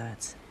in the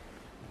birds.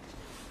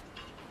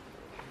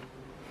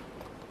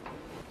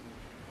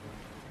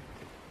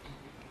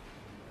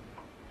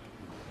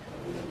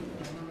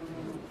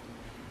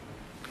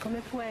 Come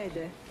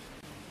puede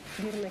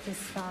dirmi che è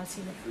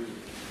facile?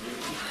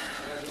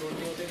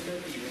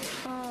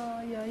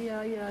 Ai ai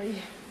ai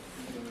ai.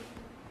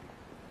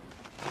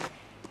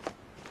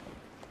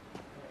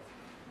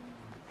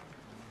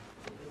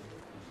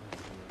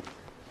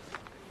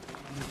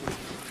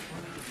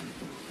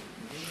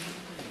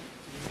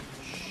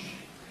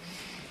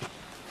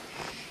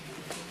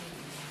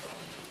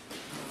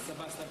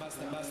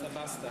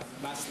 Basta,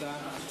 basta,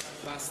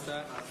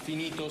 basta,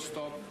 finito,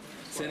 stop.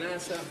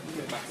 Senasa,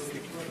 basta.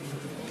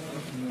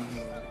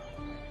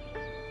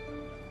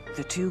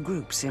 The two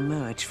groups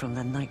emerge from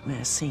the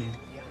nightmare scene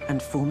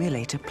and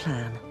formulate a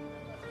plan.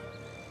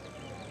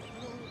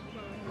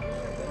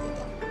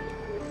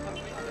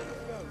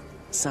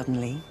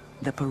 Suddenly,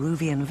 the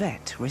Peruvian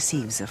vet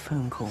receives a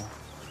phone call.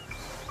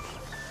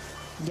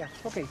 Ya,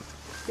 ok.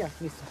 Ya,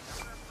 listo.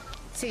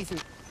 Sí,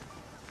 sí.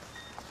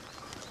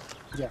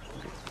 Ya.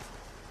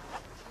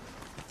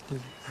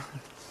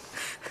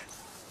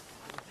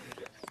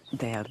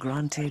 They are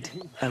granted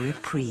a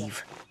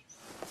reprieve.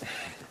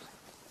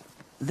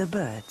 The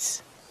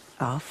birds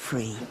are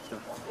free.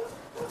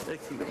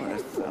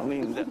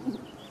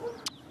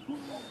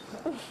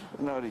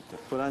 Laurita,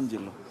 por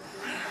Angelo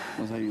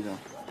nos ha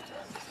aiutato.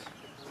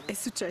 È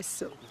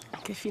successo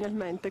che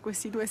finalmente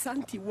questi due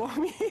santi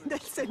uomini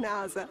del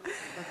Senasa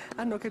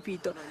hanno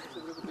capito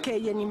che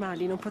gli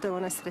animali non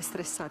potevano essere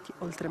stressati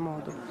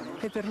oltremodo.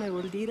 E per me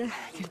vuol dire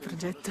che il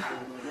progetto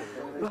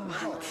va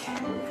avanti.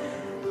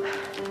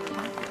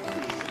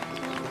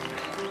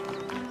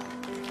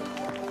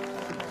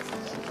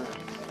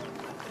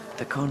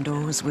 The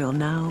condors will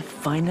now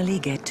finally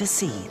get to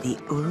see the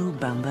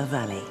Urubamba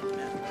Valley.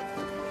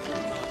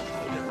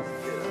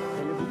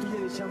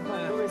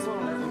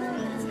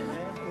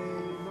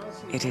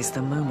 It is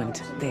the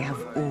moment they have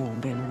all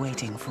been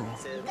waiting for.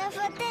 Sta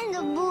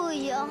facendo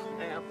buio.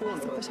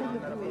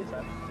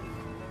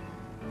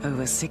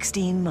 Over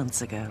 16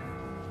 months ago,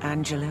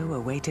 Angelo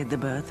awaited the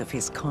birth of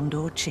his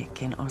condor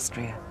chick in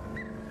Austria.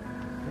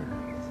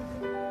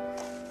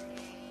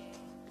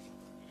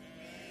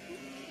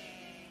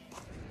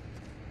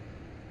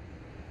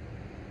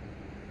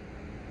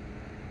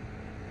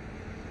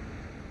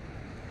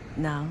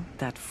 Now,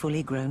 that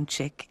fully grown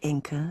chick,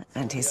 Inca,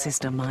 and his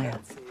sister Maya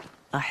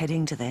are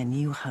heading to their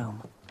new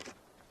home,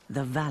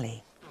 the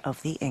Valley of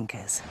the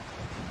Incas.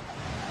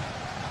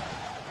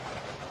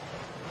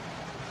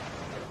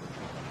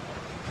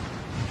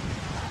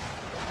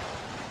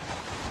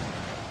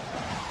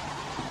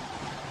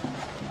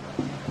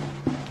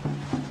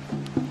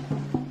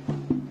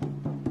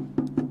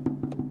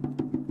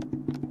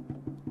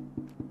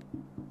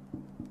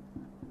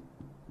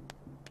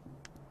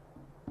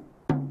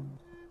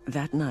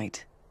 That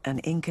night, an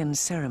Incan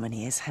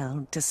ceremony is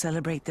held to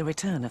celebrate the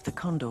return of the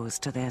condors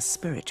to their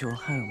spiritual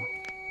home.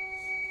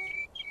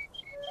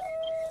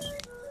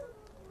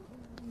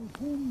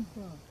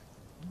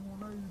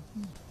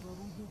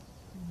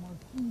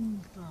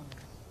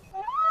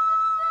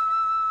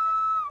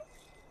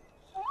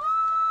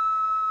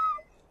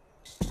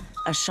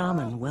 A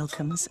shaman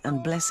welcomes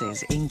and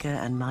blesses Inca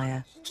and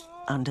Maya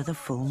under the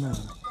full moon.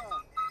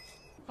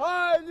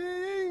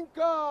 Heidi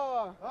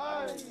Inca!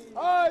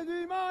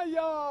 Heidi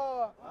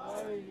Maya!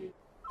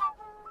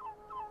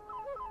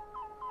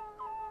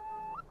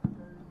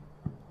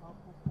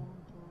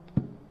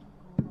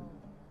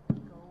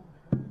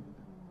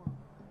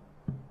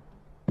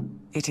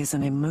 It is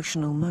an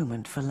emotional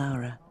moment for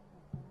Laura.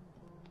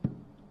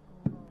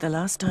 The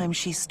last time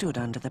she stood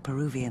under the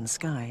Peruvian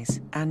skies,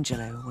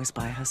 Angelo was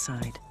by her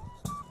side.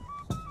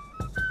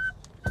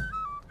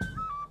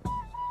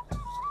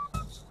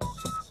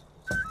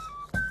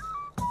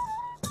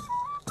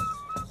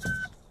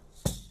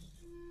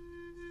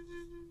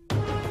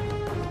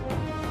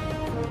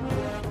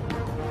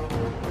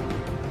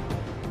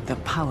 The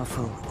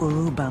powerful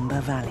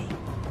Urubamba Valley.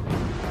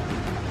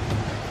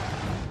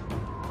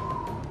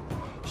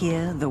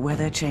 Here, the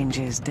weather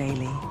changes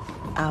daily,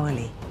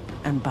 hourly,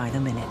 and by the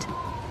minute.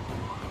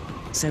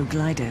 So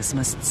gliders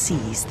must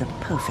seize the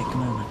perfect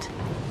moment.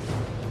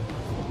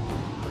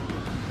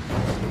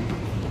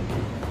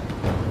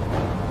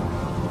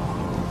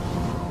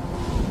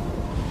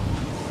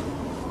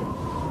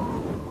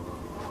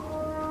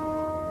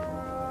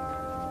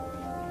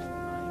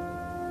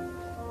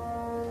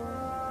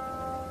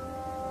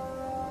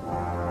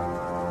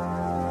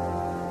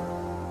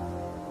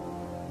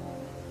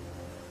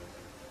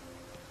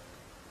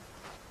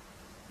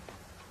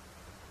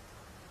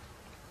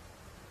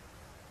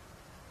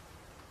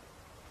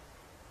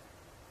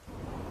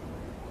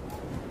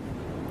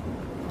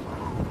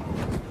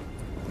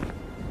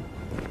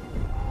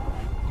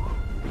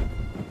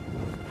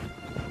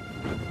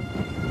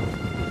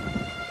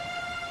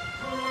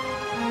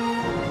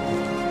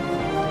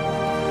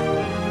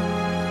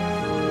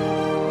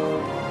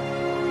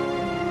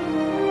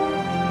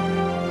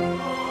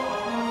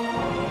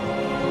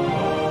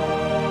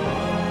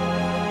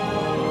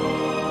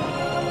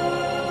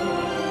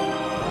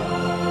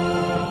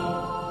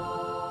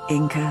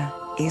 Inca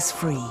is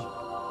free,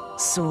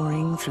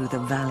 soaring through the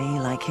valley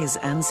like his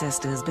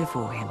ancestors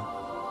before him.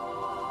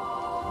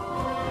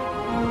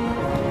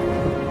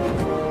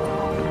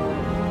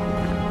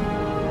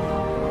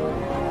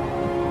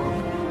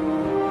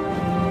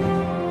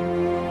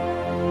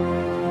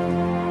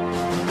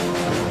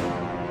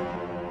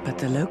 But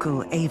the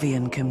local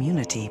avian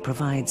community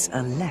provides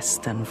a less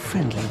than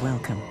friendly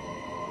welcome.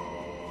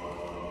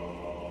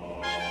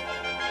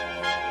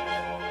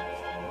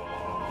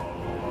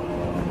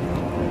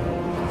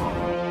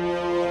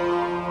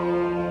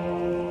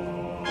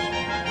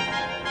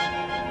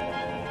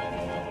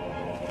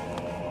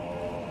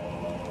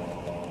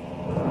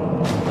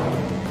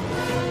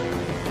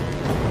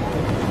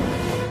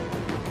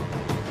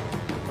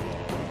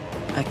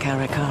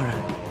 Caracara,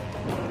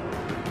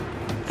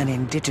 an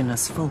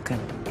indigenous falcon,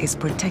 is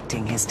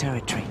protecting his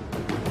territory,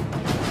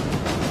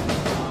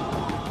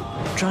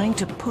 trying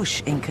to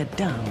push Inca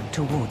down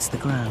towards the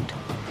ground.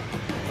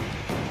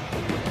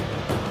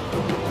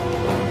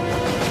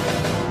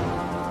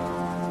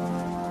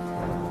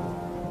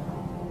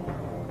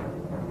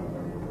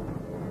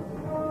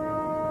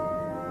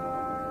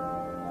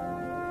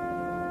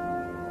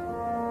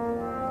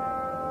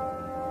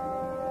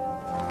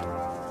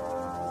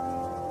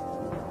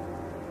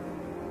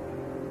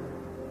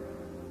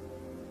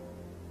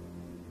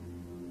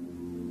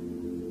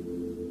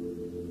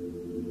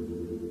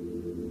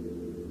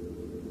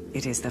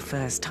 It is the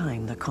first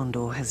time the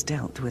condor has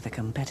dealt with a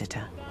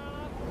competitor.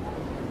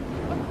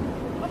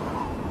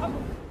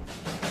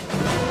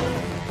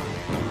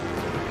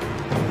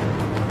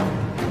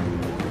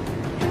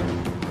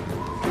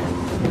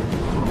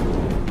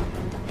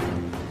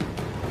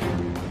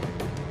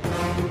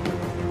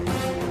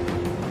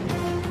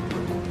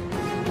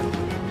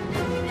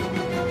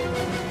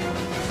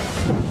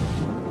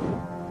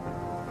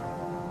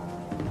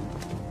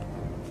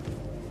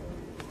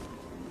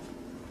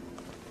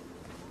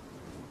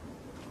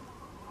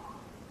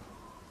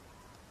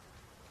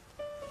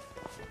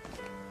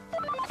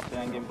 Sei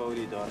anche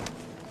impaurito, ora.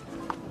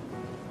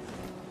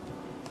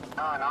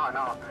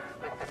 No,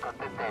 questa è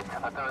contentezza,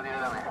 fatelo dire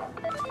da me.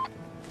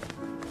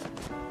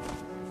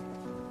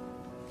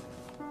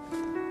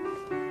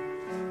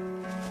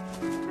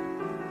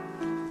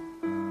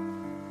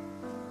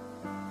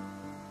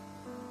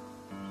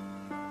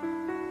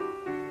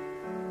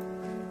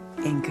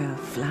 Inca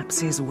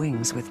flaps his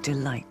wings with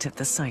delight at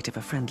the sight of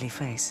a friendly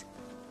face.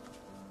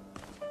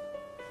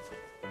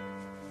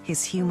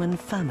 His human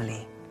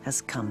family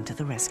has come to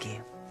the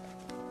rescue.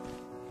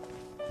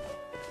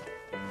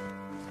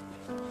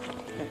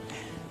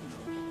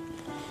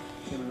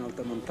 Siamo in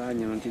alta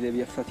montagna, non ti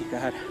devi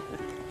affaticare.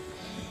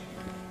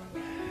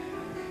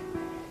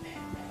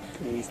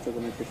 Hai visto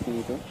come ti è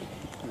finito?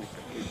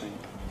 Ecco,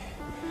 riprendi.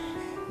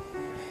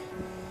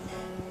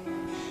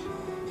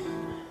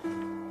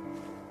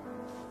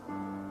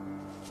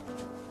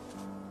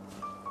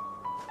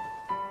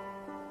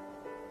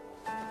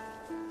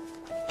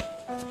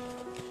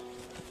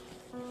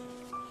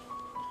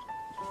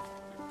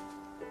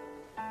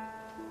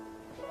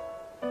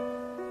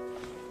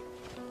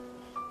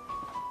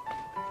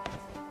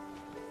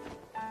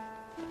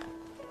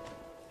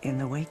 In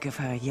the wake of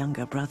her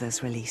younger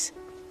brother's release,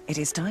 it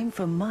is time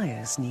for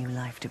Maya's new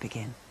life to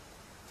begin.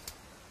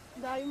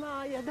 Dai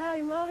Maya,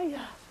 dai Maya,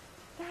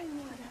 dai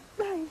Maya,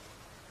 dai.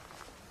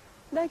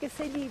 Dai che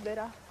sei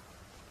libera.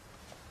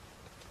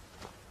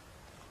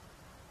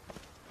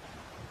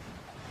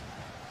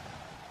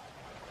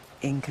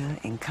 Inca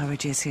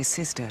encourages his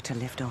sister to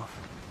lift off.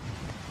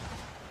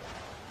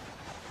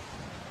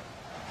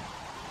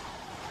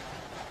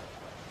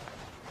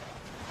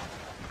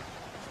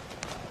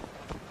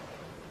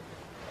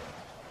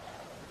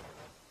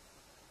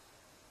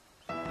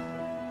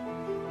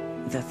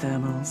 The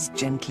thermals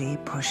gently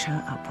push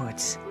her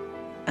upwards,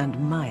 and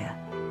Maya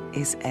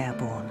is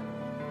airborne.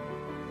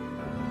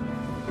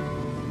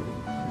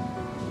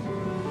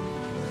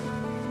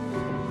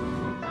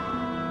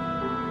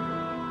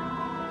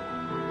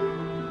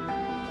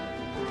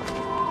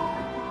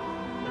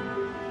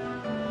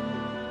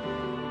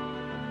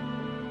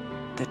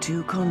 The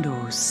two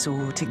condors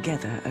soar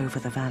together over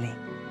the valley,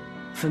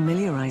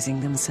 familiarizing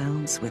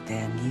themselves with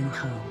their new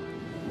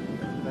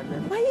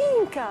home. Ma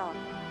Inca!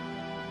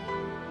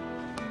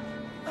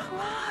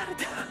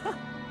 Guarda!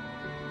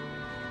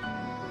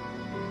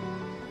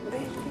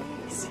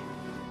 Bellissimo.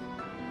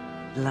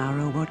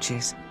 Lara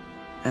watches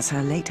as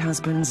her late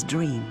husband's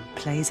dream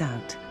plays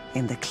out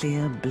in the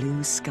clear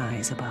blue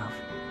skies above.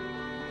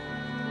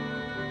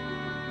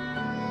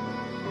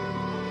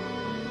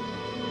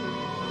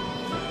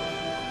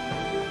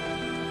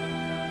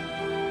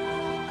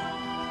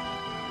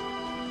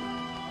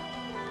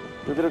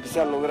 Yo creo que se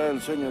ha logrado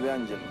el sueño de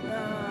Angelo.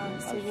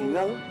 Al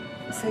final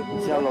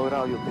se ha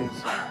logrado, yo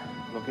pienso,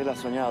 lo que él ha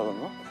soñado,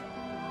 ¿no?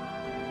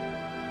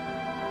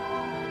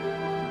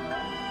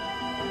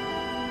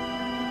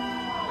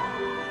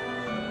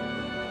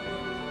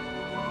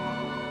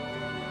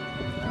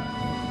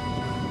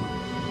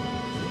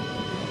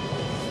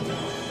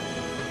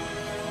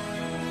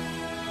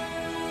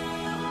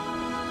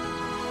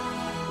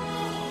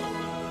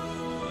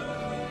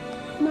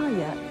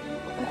 Maya,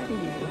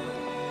 arrivo.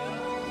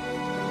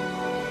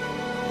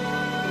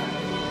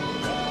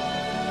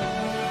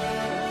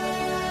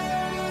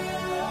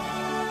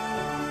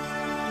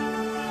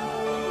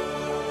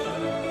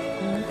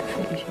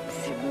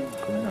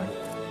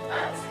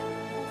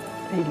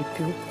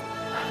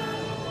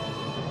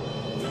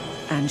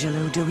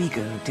 Angelo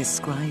dArrigo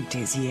described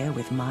his year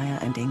with Maya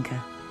and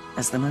Inca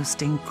as the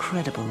most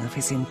incredible of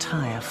his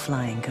entire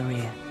flying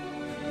career.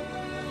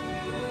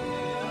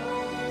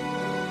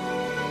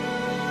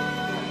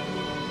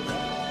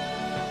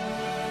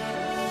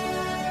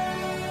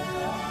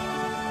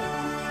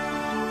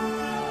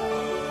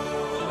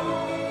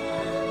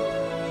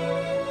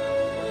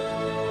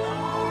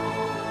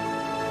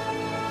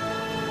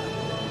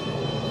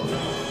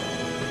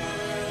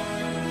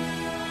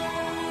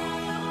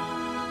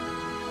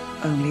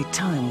 Only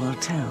time will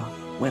tell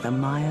whether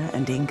Maya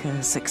and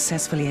Inca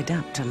successfully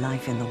adapt to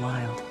life in the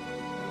wild.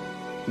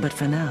 But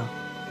for now,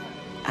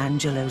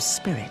 Angelo's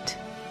spirit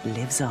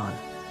lives on.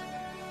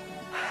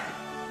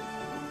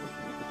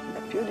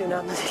 È più di un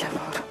anno di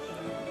lavoro.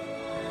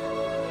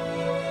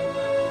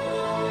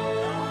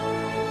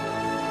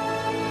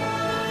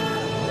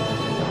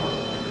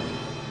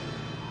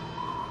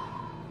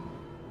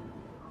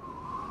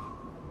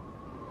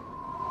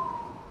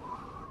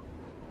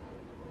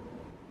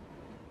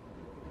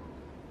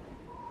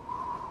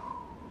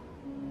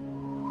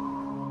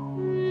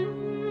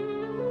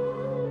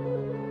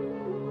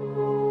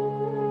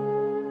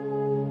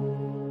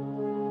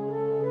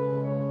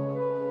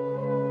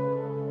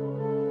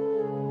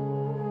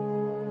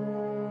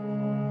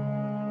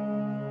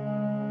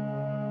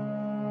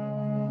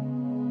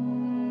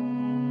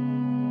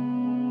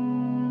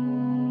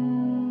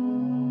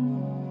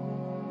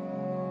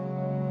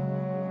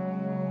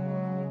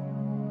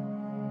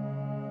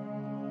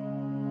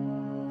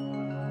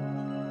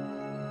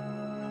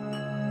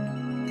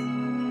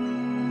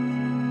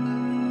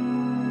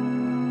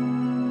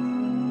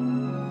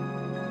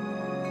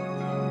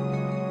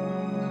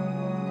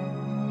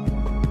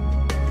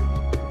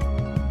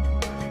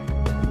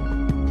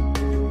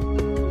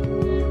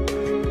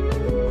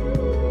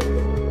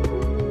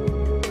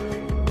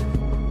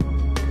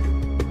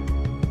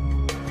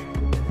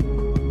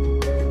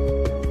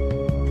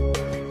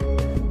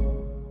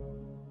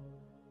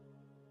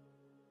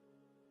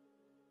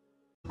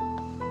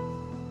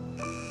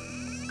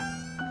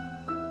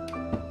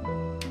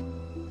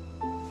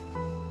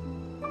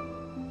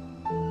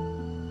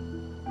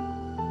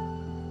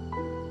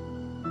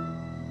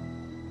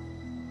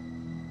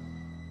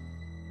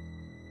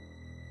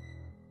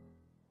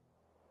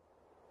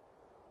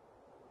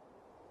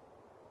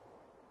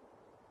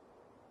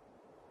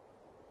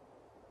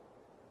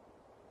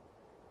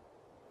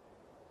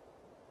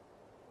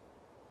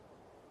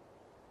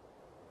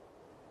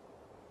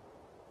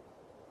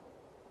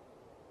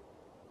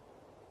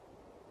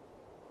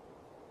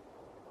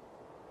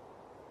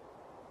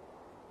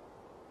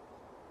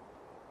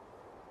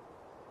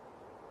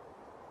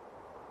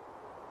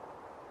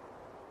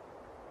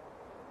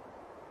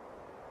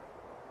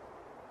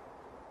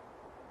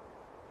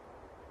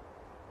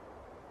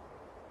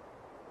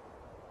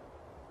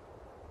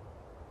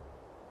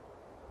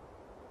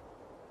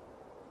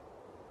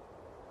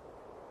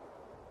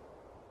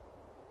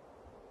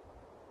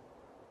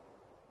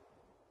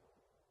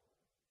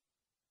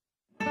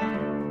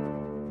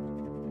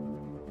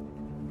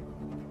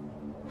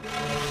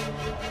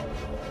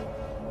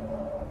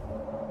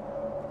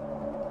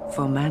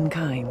 For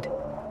mankind,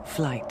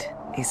 flight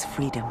is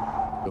freedom.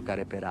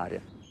 Giocare per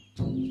aria.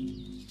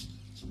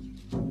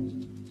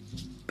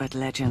 But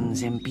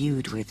legends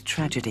imbued with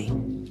tragedy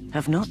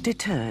have not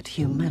deterred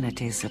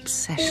humanity's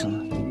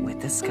obsession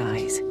with the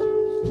skies.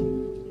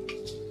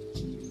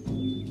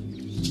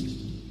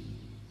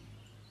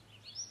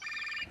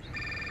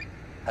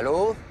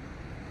 Allô?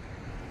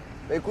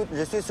 Écoute,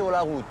 je suis sur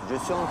la route. Je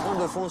suis en train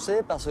de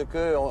foncer parce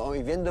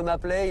qu'ils viennent de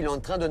m'appeler, il est en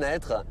train de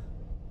naître.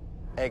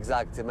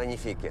 Exact, c'est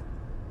magnifique.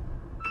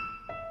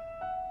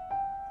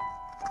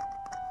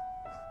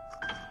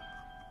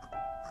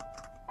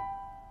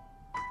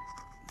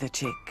 The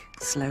chick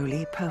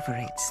slowly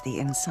perforates the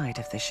inside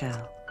of the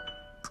shell.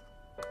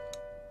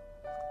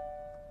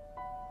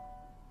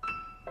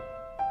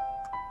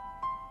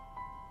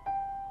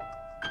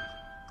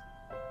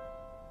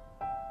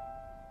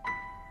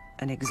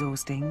 An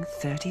exhausting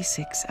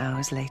 36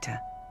 hours later,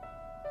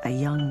 a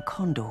young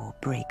condor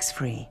breaks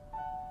free.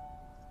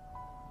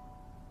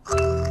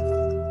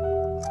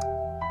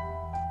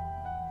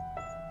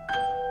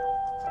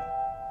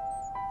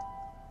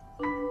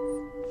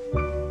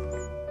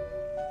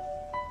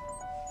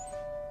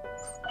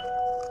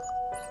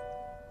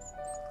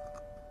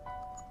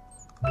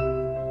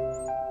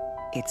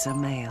 It's a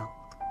male.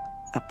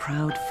 A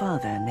proud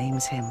father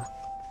names him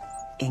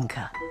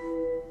Inca.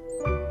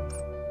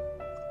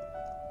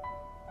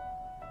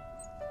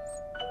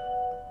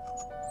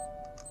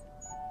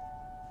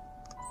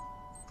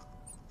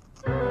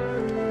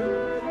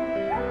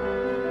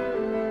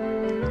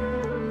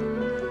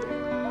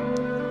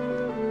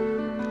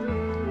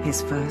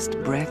 His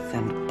first breath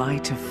and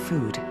bite of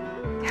food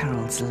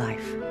heralds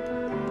life.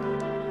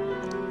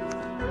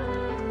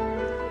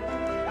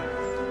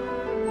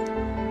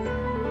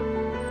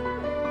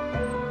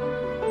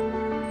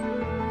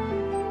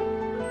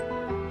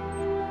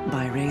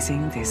 By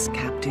raising this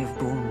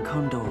captive-born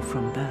condor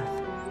from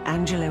birth,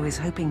 Angelo is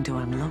hoping to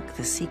unlock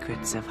the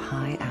secrets of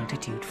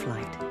high-altitude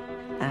flight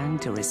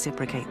and to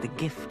reciprocate the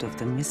gift of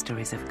the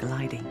mysteries of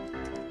gliding.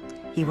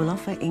 He will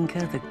offer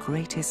Inca the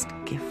greatest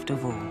gift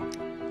of all: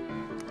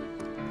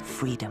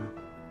 freedom.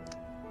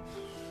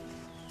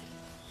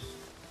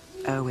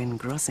 Erwin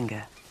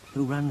Grossinger,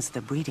 who runs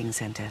the breeding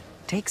center,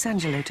 takes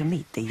Angelo to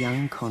meet the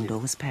young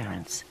condor's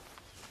parents.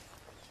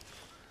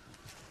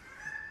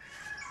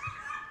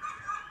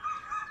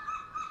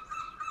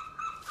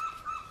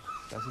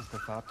 Das ist der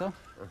Vater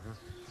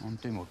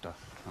und die Mutter.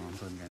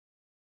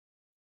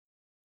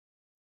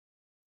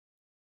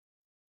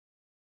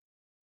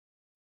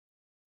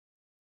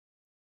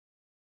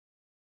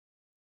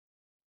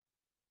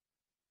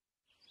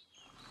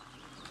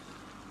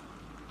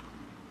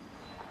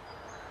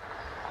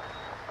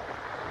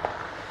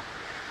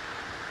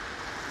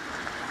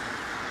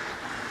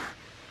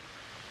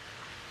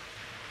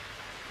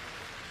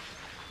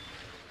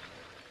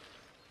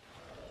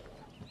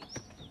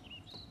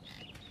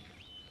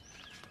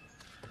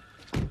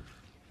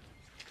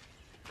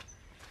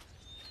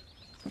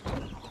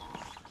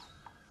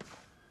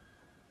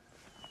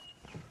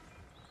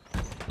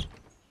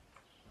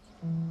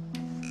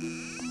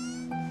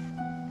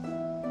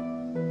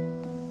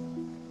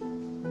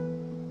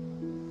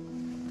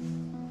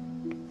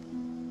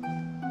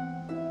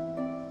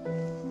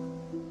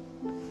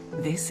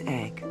 This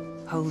egg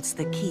holds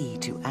the key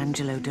to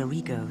Angelo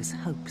dArrigo's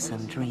hopes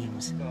and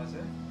dreams.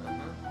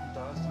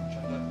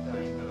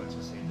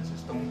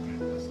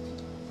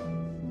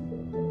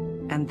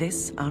 And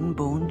this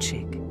unborn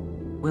chick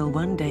will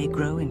one day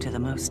grow into the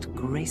most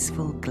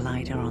graceful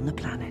glider on the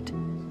planet.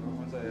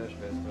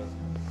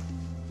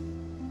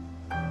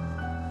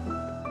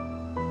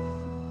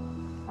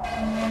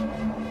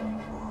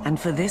 And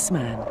for this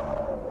man,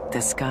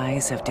 the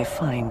skies have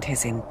defined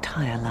his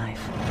entire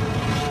life.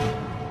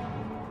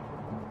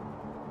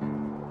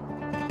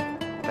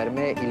 Per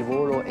me il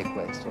volo è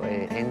questo,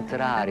 è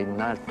entrare in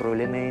un altro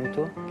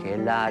elemento che è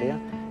l'aria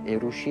e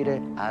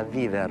riuscire a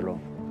viverlo.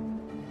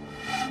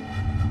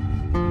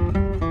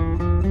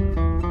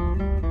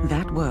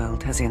 That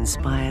world has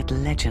inspired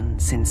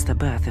legend since the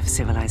birth of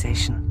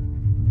civilization.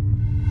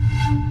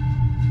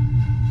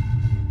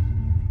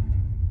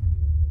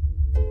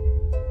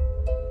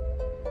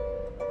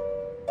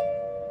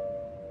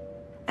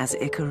 As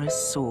Icarus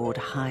soared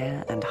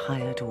higher and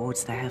higher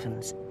towards the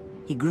heavens,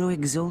 he grew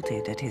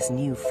exalted at his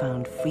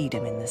newfound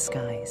freedom in the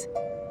skies.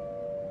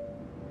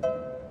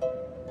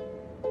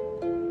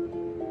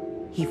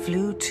 He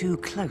flew too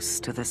close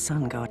to the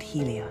sun god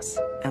Helios,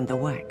 and the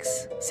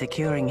wax,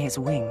 securing his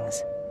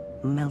wings,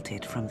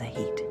 melted from the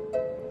heat.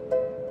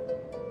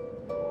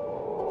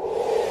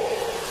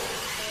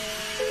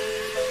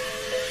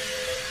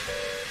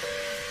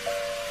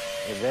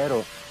 È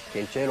vero che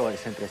il cielo è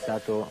sempre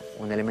stato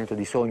un elemento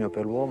di sogno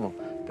per l'uomo,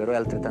 però è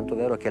altrettanto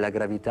vero che la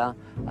gravità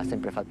ha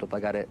sempre fatto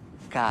pagare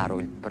caro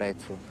il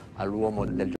prezzo all'uomo del